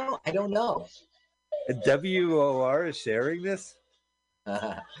video? I don't know. And WOR is sharing this?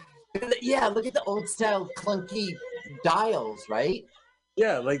 Yeah, look at the old style clunky dials, right?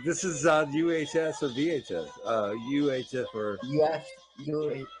 Yeah, like this is on UHS or VHS. UHF or...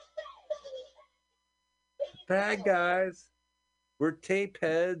 UH. Bad guys. We're tape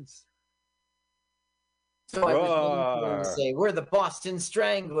heads. So I was going to say, we're the Boston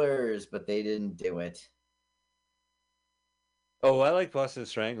Stranglers, but they didn't do it. Oh, I like Boston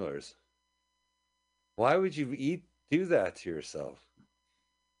Stranglers. Why would you do that to yourself?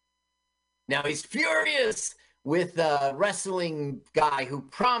 Now he's furious with a wrestling guy who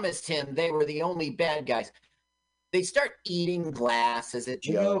promised him they were the only bad guys. They start eating glass as a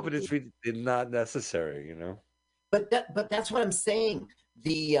joke. No, but it's really not necessary, you know? But that's what I'm saying.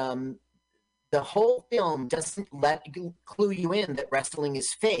 The whole film doesn't clue you in that wrestling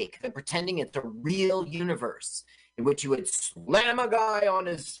is fake. They're pretending it's a real universe in which you would slam a guy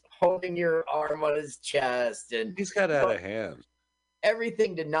on holding your arm on his chest, and he's got out of hand.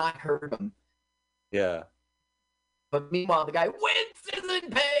 Everything did not hurt him. Yeah. But meanwhile, the guy winces in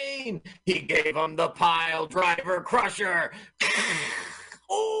pain. He gave him the pile driver crusher.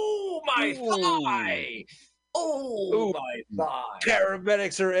 Oh, my thigh. Oh, my thigh.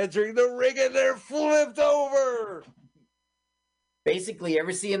 Paramedics are entering the ring and they're flipped over. Basically,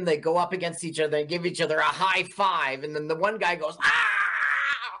 ever see them? They go up against each other and give each other a high five. And then the one guy goes,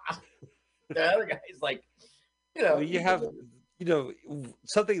 ah! The other guy's like,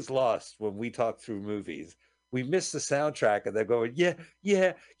 something's lost when we talk through movies. We miss the soundtrack and they're going, yeah,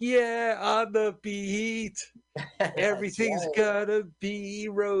 on the beat. Everything's gonna be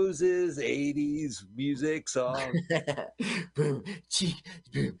roses, 80s music song. Boom, cheek,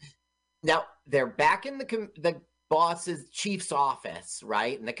 boom. Now, they're back in the boss's chief's office,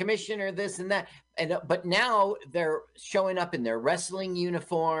 right? And the commissioner, this and that. But now they're showing up in their wrestling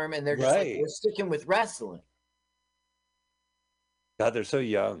uniform and they're just like, we're sticking with wrestling. God, they're so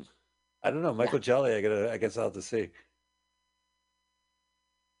young. I don't know. Michael Jolly, I guess I'll have to see.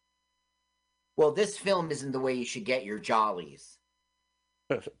 Well, this film isn't the way you should get your jollies.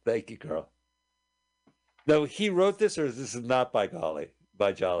 Thank you, Carl. No, he wrote this, or this is not by Jolly?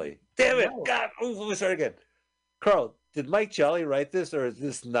 Damn it! No. God, let me start again. Carl, did Mike Jolly write this, or is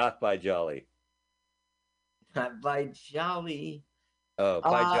this not by Jolly? Not by Jolly. Oh,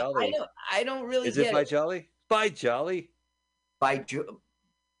 by Jolly. I don't really. Is it by Jolly? By Jolly.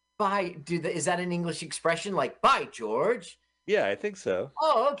 Is that an English expression like by George? Yeah, I think so.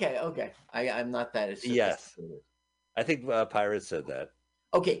 Oh, okay. I'm not that sophisticated. Yes. I think Pirates said that.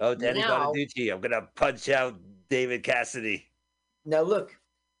 Okay. Oh, Danny Bonaducci, I'm going to punch out David Cassidy. Now, look,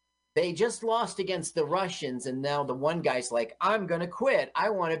 they just lost against the Russians, and now the one guy's like, I'm going to quit.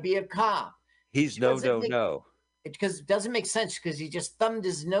 I want to be a cop. He's no. Because it doesn't make sense because he just thumbed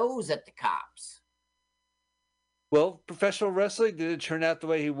his nose at the cops. Well, professional wrestling didn't turn out the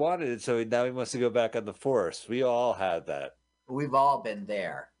way he wanted it, so now he wants to go back on the force. We all had that. We've all been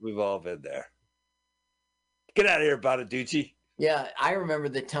there. Get out of here, Bonaducci. Yeah, I remember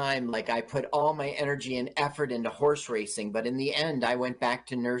the time like I put all my energy and effort into horse racing, but in the end, I went back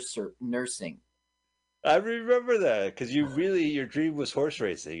to nursing. I remember that because your dream was horse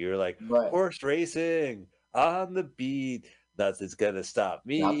racing. You were like, horse racing on the beat. Nothing's gonna stop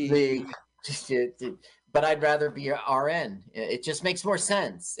me. But I'd rather be a RN. It just makes more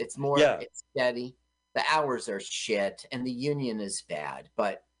sense. It's it's steady. The hours are shit, and the union is bad.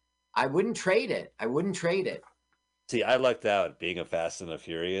 But I wouldn't trade it. See, I lucked out being a Fast and the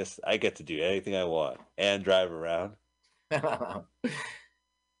Furious. I get to do anything I want and drive around.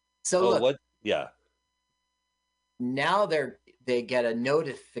 So look, what? Yeah. Now they get a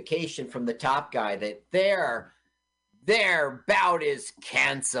notification from the top guy that their bout is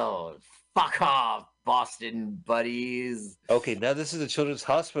canceled. Fuck off, Boston buddies. Okay, now this is a Children's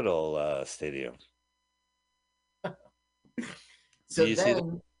Hospital stadium. So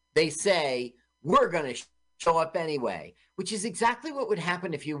then they say, we're going to show up anyway, which is exactly what would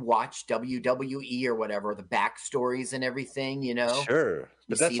happen if you watch WWE or whatever, the backstories and everything, you know? Sure.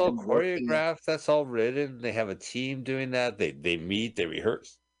 But that's all choreographed. That's all written. They have a team doing that. They meet, they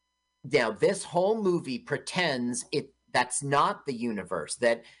rehearse. Now, this whole movie pretends that's not the universe,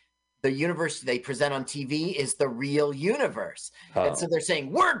 that the universe they present on TV is the real universe. Oh. And so they're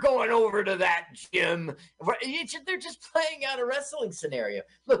saying, we're going over to that gym. They're just playing out a wrestling scenario.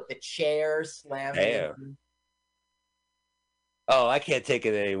 Look, the chair slamming. Damn. Oh, I can't take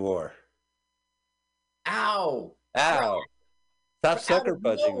it anymore. Ow. Stop sucker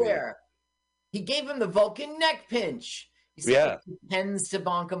punching me. He gave him the Vulcan neck pinch. He pretends to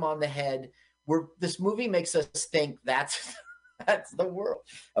bonk him on the head. This movie makes us think that's the world.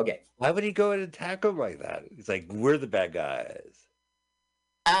 Okay. Why would he go in and attack him like that? He's like, we're the bad guys.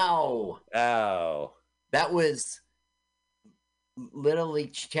 Ow. That was literally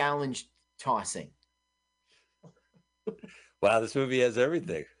challenge tossing. Wow, this movie has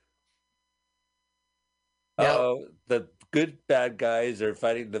everything. Oh, the good bad guys are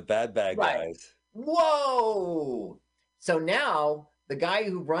fighting the bad guys. Whoa. So now the guy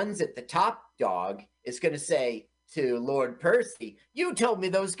who runs it, the top dog, is going to say to Lord Percy, you told me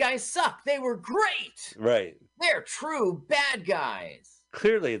those guys suck. They were great. Right. They're true bad guys.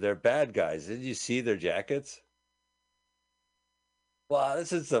 Clearly, they're bad guys. Didn't you see their jackets? Wow,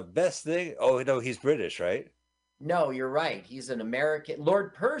 this is the best thing. Oh, no, he's British, right? No, you're right. He's an American.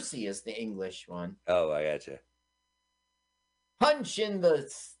 Lord Percy is the English one. Oh, I gotcha. Punch in the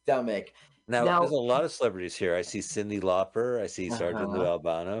stomach. Now, there's a lot of celebrities here. I see Cyndi Lauper. I see Sergeant Lou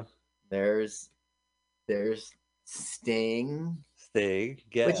Albano. There's Sting.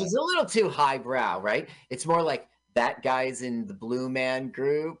 Yeah. Which is a little too highbrow, right? It's more like that guy's in the Blue Man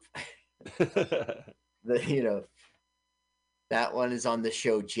Group. That one is on the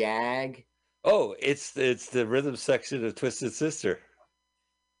show Jag. Oh, it's the rhythm section of Twisted Sister.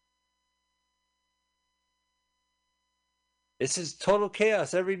 This is total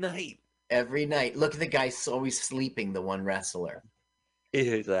chaos every night. Every night. Look at the guy always sleeping, the one wrestler.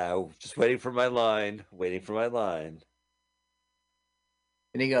 He's just waiting for my line.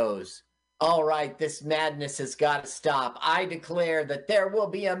 And he goes, all right, this madness has got to stop. I declare that there will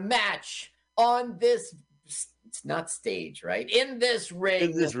be a match on this, it's not stage, right? In this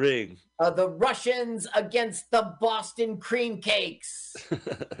ring. The Russians against the Boston Cream Cakes.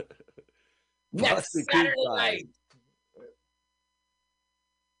 Next Saturday night.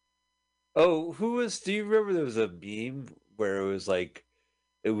 Oh, do you remember there was a meme where it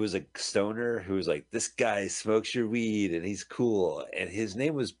was a stoner who was like, this guy smokes your weed and he's cool. And his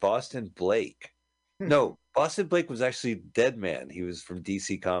name was Boston Blake. No, Boston Blake was actually Dead Man. He was from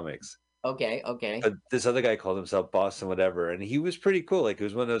DC Comics. Okay. But this other guy called himself Boston whatever. And he was pretty cool. Like, he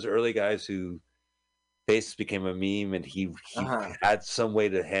was one of those early guys who face became a meme and he had some way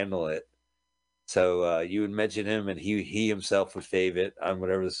to handle it. So you would mention him and he himself would fave it on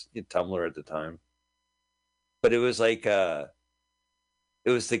whatever was Tumblr at the time. But it was like... it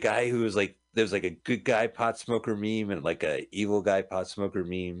was the guy who was like, there was like a good guy pot smoker meme and like a evil guy pot smoker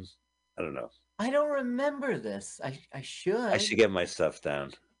meme. I don't know. I don't remember this. I should. I should get my stuff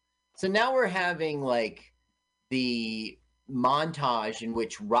down. So now we're having like the montage in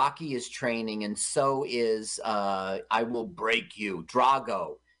which Rocky is training and so is I Will Break You,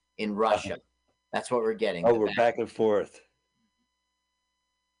 Drago in Russia. That's what we're getting. Oh, we're back and forth.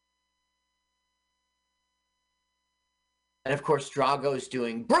 And of course, Drago's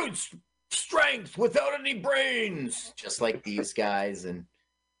doing brute strength without any brains, just like these guys. And,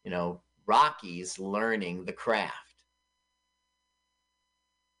 Rocky's learning the craft.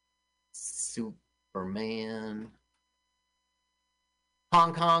 Superman.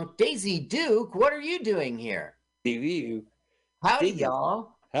 Honk, honk. Daisy Duke, what are you doing here? TV. Howdy,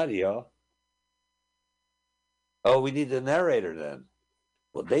 y'all. Howdy, y'all. Oh, we need the narrator then.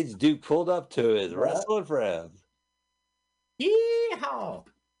 Well, Dave's Duke pulled up to his wrestling friends. Yeehaw!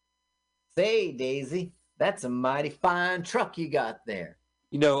 Say, Daisy, that's a mighty fine truck you got there.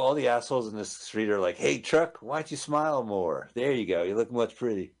 You know, all the assholes in this street are like, hey, truck, why don't you smile more? There you go. You look much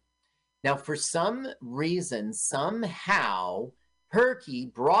pretty. Now, for some reason, somehow, Perky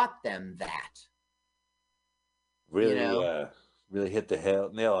brought them that. Really, really hit the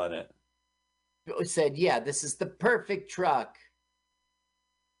nail on it. Said, yeah, this is the perfect truck.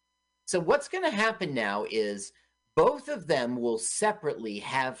 So what's going to happen now is both of them will separately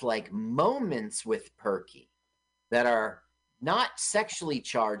have like moments with Perky that are not sexually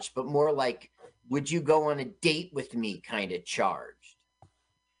charged, but more like, would you go on a date with me kind of charged.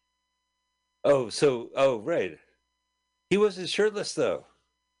 Oh, right. He wasn't shirtless, though.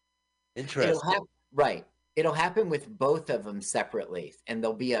 Interesting. Right. It'll happen with both of them separately, and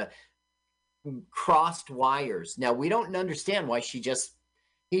there'll be a crossed wires. Now, we don't understand why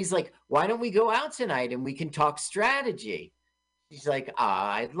he's like, why don't we go out tonight and we can talk strategy? She's like,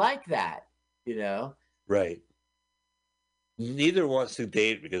 I'd like that, Right. Neither wants to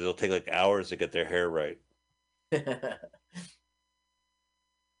date because it'll take like hours to get their hair right.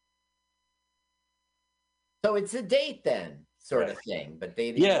 So it's a date then, sort of thing. But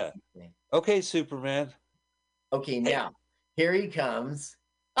they Okay, Superman. Okay, now here he comes.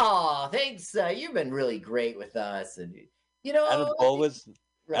 Oh, thanks. You've been really great with us, and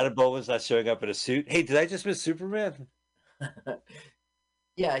Adam Bolton's not showing up in a suit. Hey, did I just miss Superman?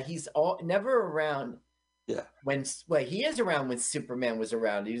 Yeah, he's never around. Yeah. He is around when Superman was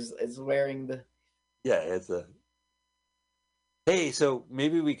around. He's wearing the. Yeah, it's a. Hey, so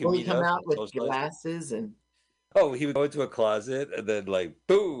maybe we can meet come out with glasses and. Oh, he would go into a closet and then like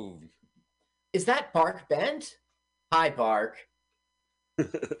boom. Is that Bark Bent? Hi, Bark.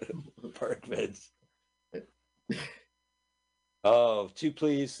 Bark Bent. Oh, two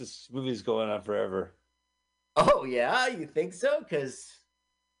please. This movie's going on forever. Oh yeah, you think so? Because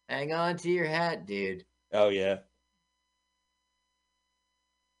hang on to your hat, dude. Oh yeah.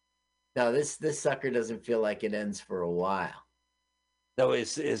 No, this sucker doesn't feel like it ends for a while. No,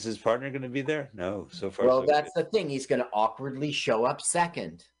 is his partner going to be there? No, so far. Well, that's the thing. He's going to awkwardly show up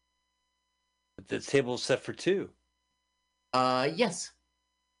second. But the table's set for two. Yes.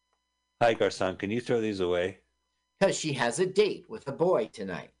 Hi, Garcon. Can you throw these away? Because she has a date with a boy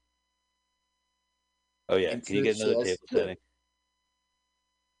tonight. Oh yeah. Can you get another table setting?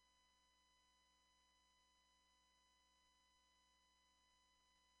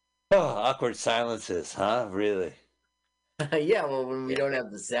 Oh, awkward silences, huh? Really? Yeah, well, when we don't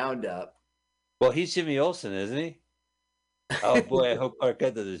have the sound up. Well, he's Jimmy Olsen, isn't he? Oh, boy, I hope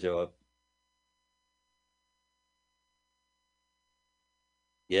Arquette doesn't show up.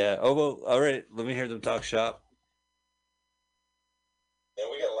 Yeah. Oh, well, all right. Let me hear them talk shop. Yeah,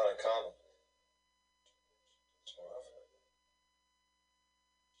 we got a lot in common.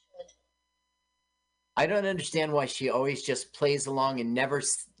 I don't understand why she always just plays along and never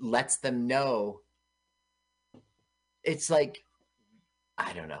lets them know. It's like,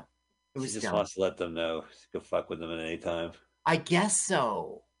 I don't know. She just wants to let them know. She can fuck with them at any time. I guess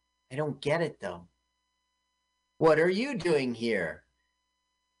so. I don't get it, though. What are you doing here?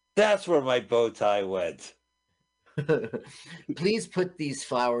 That's where my bow tie went. Please put these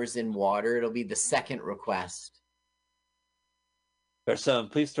flowers in water. It'll be the second request. Garcon,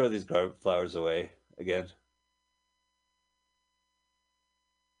 please throw these flowers away again.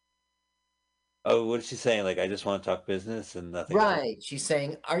 Oh, what is she saying? Like, I just want to talk business and nothing Right. else? She's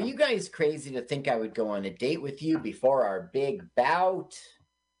saying, are you guys crazy to think I would go on a date with you before our big bout?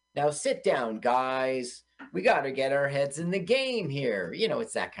 Now sit down, guys. We got to get our heads in the game here.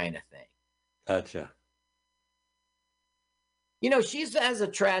 It's that kind of thing. Gotcha. She has a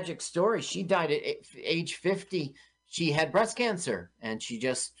tragic story. She died at age 50. She had breast cancer, and she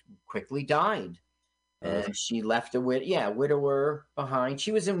just quickly died. And she left a widower behind.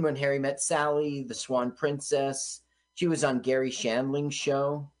 She was in When Harry Met Sally, The Swan Princess. She was on Gary Shandling's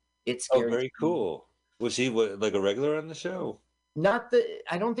show. Very cool. Was he like a regular on the show?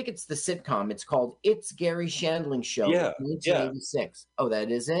 I don't think it's the sitcom. It's called It's Gary Shandling's Show. Yeah, 1986. Oh,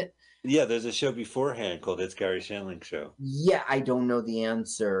 that is it? Yeah, there's a show beforehand called It's Gary Shandling's Show. Yeah, I don't know the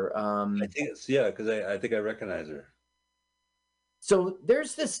answer. I think it's, because I think I recognize her. So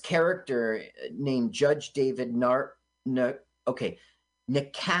there's this character named Judge David Nicastro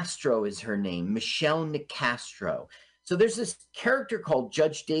is her name, Michelle Nicastro. So there's this character called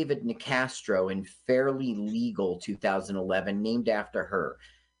Judge David Nicastro in Fairly Legal 2011, named after her.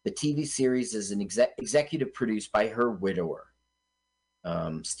 The TV series is an executive produced by her widower.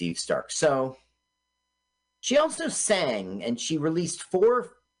 Steve Stark. So she also sang, and she released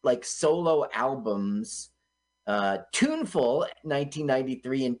 4 like solo albums. Tuneful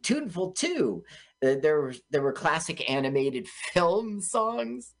 1993 and Tuneful 2. There were classic animated film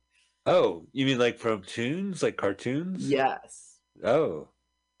songs. Oh, you mean like from tunes, like cartoons? Yes. Oh.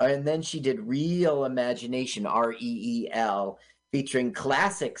 And then she did Real Imagination, REEL, featuring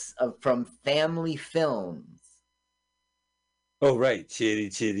classics from family films. Oh, right. Chitty,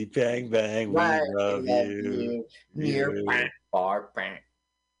 chitty, bang, bang. Right. We love you. Near bar,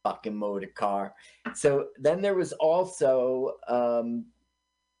 fucking motor car. So then there was also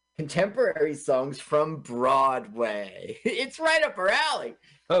contemporary songs from Broadway. It's right up her alley.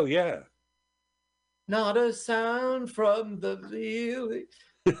 Oh, yeah. Not a sound from the ceiling.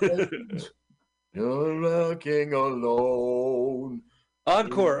 You're looking alone.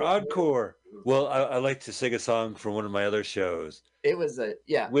 Encore, encore. Well, I like to sing a song from one of my other shows. It was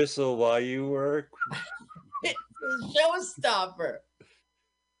Whistle while you work. It's a showstopper.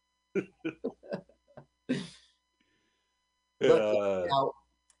 Look,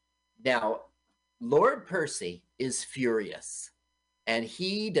 now, Lord Percy is furious, and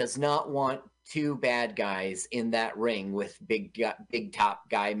he does not want 2 bad guys in that ring with big top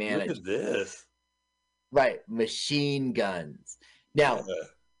guy manager. Look at this. Right, machine guns. Now,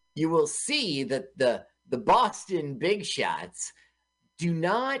 you will see that the Boston Big Shots do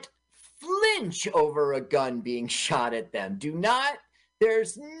not flinch over a gun being shot at them.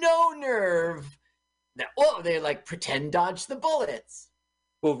 There's no nerve. They like pretend dodge the bullets.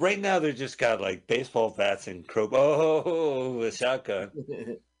 Well, right now they're just got like baseball bats and a shotgun.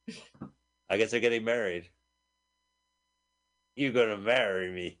 I guess they're getting married. You're gonna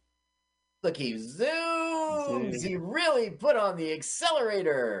marry me. Look, he zooms. He really put on the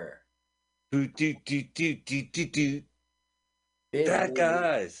accelerator. Bad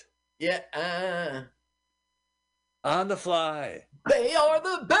guys. Yeah. On the fly. They are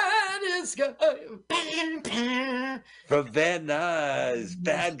the baddest guys. From Van Nuys.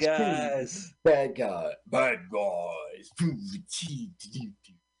 Bad guys. Bad guys.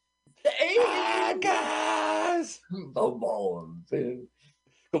 Bad guys. Come on, man.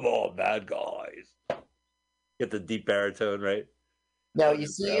 Come on, bad guys. Get the deep baritone, right? Now you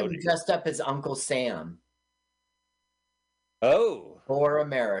see him dressed up as Uncle Sam. Oh. For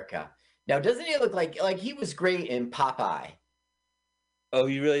America. Now, doesn't he look like he was great in Popeye? Oh,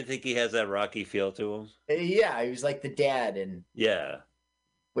 you really think he has that Rocky feel to him? Yeah, he was like the dad,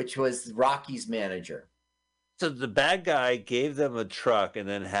 which was Rocky's manager. So the bad guy gave them a truck and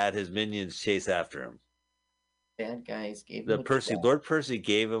then had his minions chase after him. Bad guys gave him Lord Percy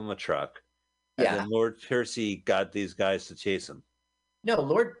gave him a truck. And then Lord Percy got these guys to chase him.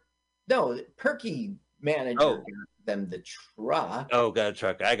 Perky manager got them the truck. Oh, got a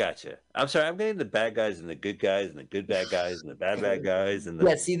truck. I got you. I'm sorry. I'm getting the bad guys and the good guys and the good bad guys and the bad guys and the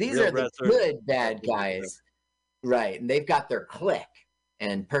these are the good bad guys, right? And they've got their clique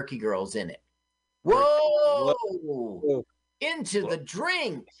and Perky Girl's in it. Whoa! Into the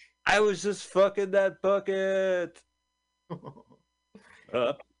drink. I was just fucking that bucket.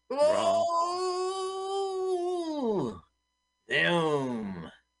 Whoa!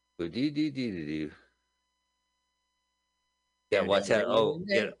 Boom. Yeah, watch out. Oh,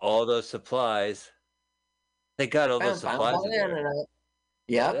 get all those supplies. They got all those supplies.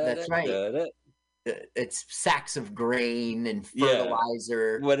 Yep, that's right. It's sacks of grain and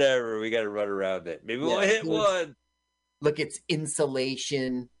fertilizer. Yeah, whatever. We got to run around it. Maybe we'll hit one. Look, it's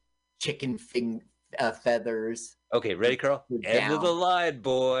insulation, chicken feathers. Okay, ready, Carl? End of the line,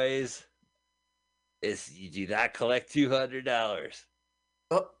 boys. You do not collect $200.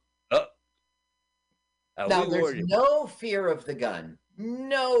 Now, there's no fear of the gun.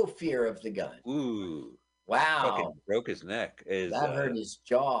 No fear of the gun. Ooh. Wow. Fucking broke his neck. That hurt his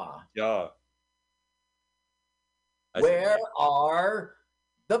jaw. Where are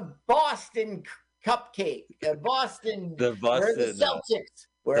the Boston Cupcake? Boston. Where are the Celtics?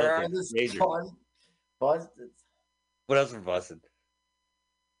 Where are the Boston? What else from Boston?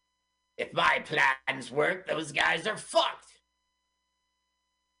 If my plans work, those guys are fucked.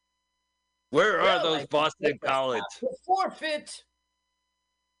 Where are those Boston College? Forfeit.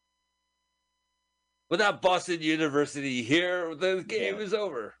 Without Boston University here, the game is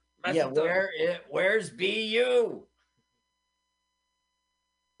over. Where's BU?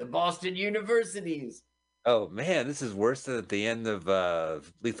 The Boston Universities. Oh man, this is worse than at the end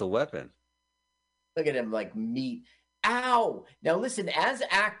of Lethal Weapon. Look at him like meat. Ow! Now listen, as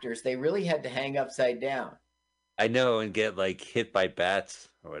actors, they really had to hang upside down. I know, and get like hit by bats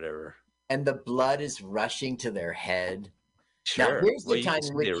or whatever. And the blood is rushing to their head. Sure. Now, here's Well, the you time can in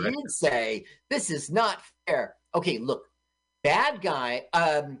see which the you'd record. say, this is not fair. Okay, look, bad guy,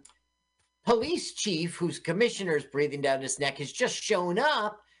 police chief whose commissioner's breathing down his neck has just shown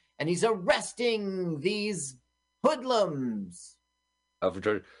up, and he's arresting these hoodlums. For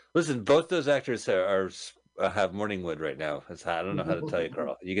George. Listen, both those actors have morning wood right now. I don't know how to tell you,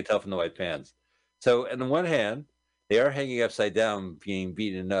 Carl. You can tell from the white pants. So, on the one hand, they are hanging upside down, being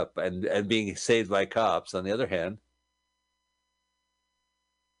beaten up, and being saved by cops. On the other hand,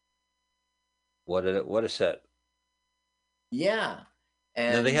 what a set. Yeah.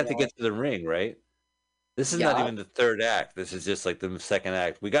 And now they have to get to the ring, right? This is not even the third act. This is just like the second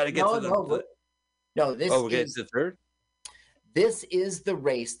act. We got to get to the. No, this we're getting is to the third. This is the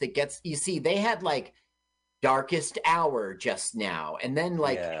race that gets. You see, they had like darkest hour just now, and then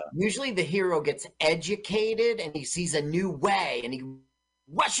usually the hero gets educated and he sees a new way and he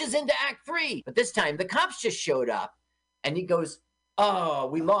rushes into Act 3. But this time the cops just showed up, and he goes, "Oh,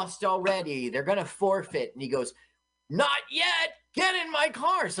 we lost already. They're gonna forfeit." And he goes, "Not yet. Get in my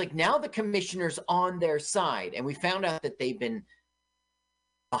car." It's like now the commissioner's on their side, and we found out that they've been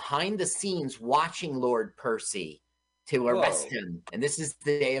behind the scenes watching Lord Percy to arrest him, and this is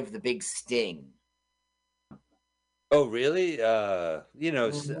the day of the big sting. Oh, really? I know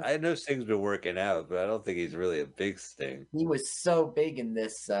Sting's been working out, but I don't think he's really a big Sting. He was so big in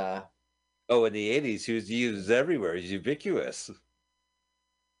this. In the 80s, he was used everywhere. He's ubiquitous.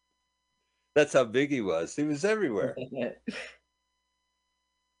 That's how big he was. He was everywhere.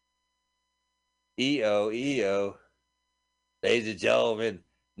 EO, EO. Ladies and gentlemen,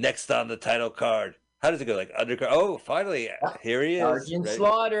 next on the title card. How does it go? Like undercard? Oh, finally, here he is. Sergeant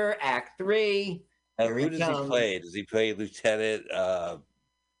Slaughter, Act 3. And who does he play? Does he play Lieutenant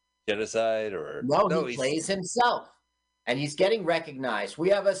Genocide or no? He plays himself, and he's getting recognized. We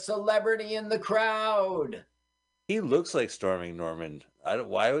have a celebrity in the crowd. He looks like Storming Norman.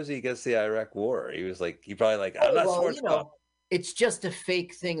 Why was he against the Iraq War? He was like, I'm not smart. It's just a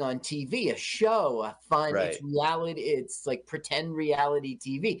fake thing on TV, a show, a fun. Right. It's reality. It's like pretend reality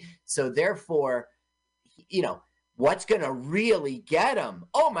TV. So therefore, what's going to really get him?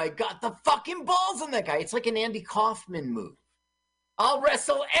 Oh my God, the fucking balls on that guy. It's like an Andy Kaufman move. I'll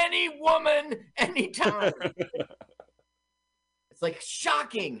wrestle any woman, anytime. It's like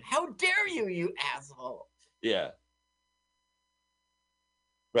shocking. How dare you, you asshole. Yeah.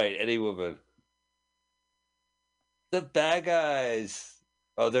 Right, any woman. The bad guys.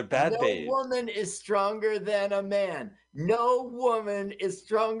 Oh, they're bad babes. No woman is stronger than a man. No woman is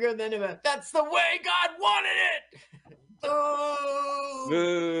stronger than a man. That's the way God wanted it.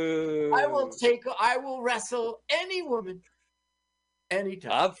 Boo. I will wrestle any woman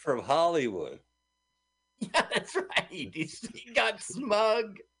anytime. I'm from Hollywood. Yeah, that's right. He got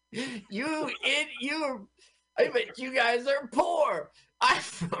smug. I bet you guys are poor. I'm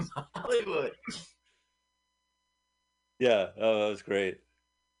from Hollywood. Yeah, that was great.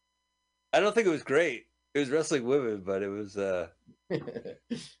 I don't think it was great. It was wrestling women, but it was.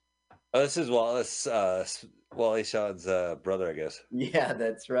 This is Wallace, Wally Shawn's brother, I guess. Yeah,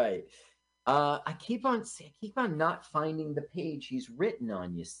 that's right. I keep on not finding the page he's written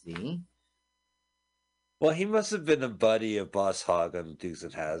on. You see. Well, he must have been a buddy of Boss Hogg on Dukes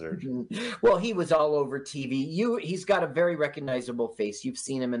and Hazzard. Well, he was all over TV. He's got a very recognizable face. You've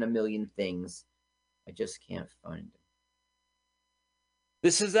seen him in a million things. I just can't find him.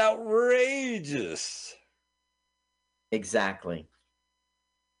 This is outrageous. Exactly.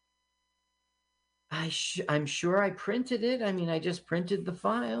 I'm sure I printed it. I mean, I just printed the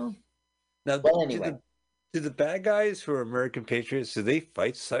file. Now, well, anyway. Do the bad guys who are American Patriots, do they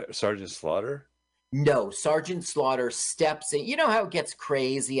fight Sergeant Slaughter? No, Sergeant Slaughter steps in. You know how it gets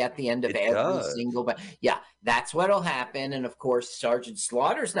crazy at the end of every single. But yeah, that's what'll happen. And of course, Sergeant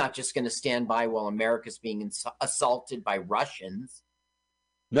Slaughter's not just going to stand by while America's being assaulted by Russians.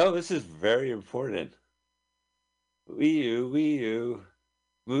 No, this is very important. Wee you,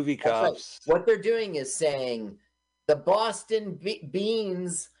 movie cops. Right. What they're doing is saying the Boston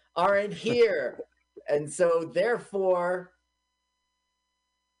Beans aren't here, and so therefore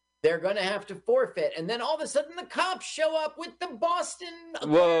they're going to have to forfeit. And then all of a sudden, the cops show up with the Boston.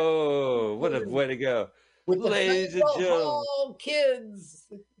 Whoa! What a way to go, with ladies and gentlemen,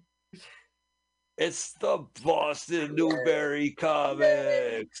 kids. It's the Boston Newberry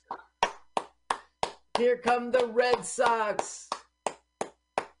Comics. Here come the Red Sox.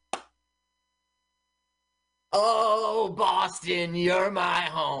 Oh, Boston, you're my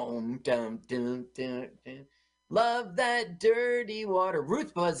home. Dun, dun, dun, dun. Love that dirty water.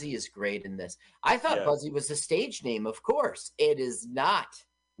 Ruth Buzzy is great in this. I thought Buzzy was a stage name, of course. It is not.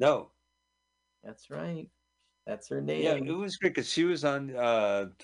 No. That's right. That's her name. Yeah, it was great because she was on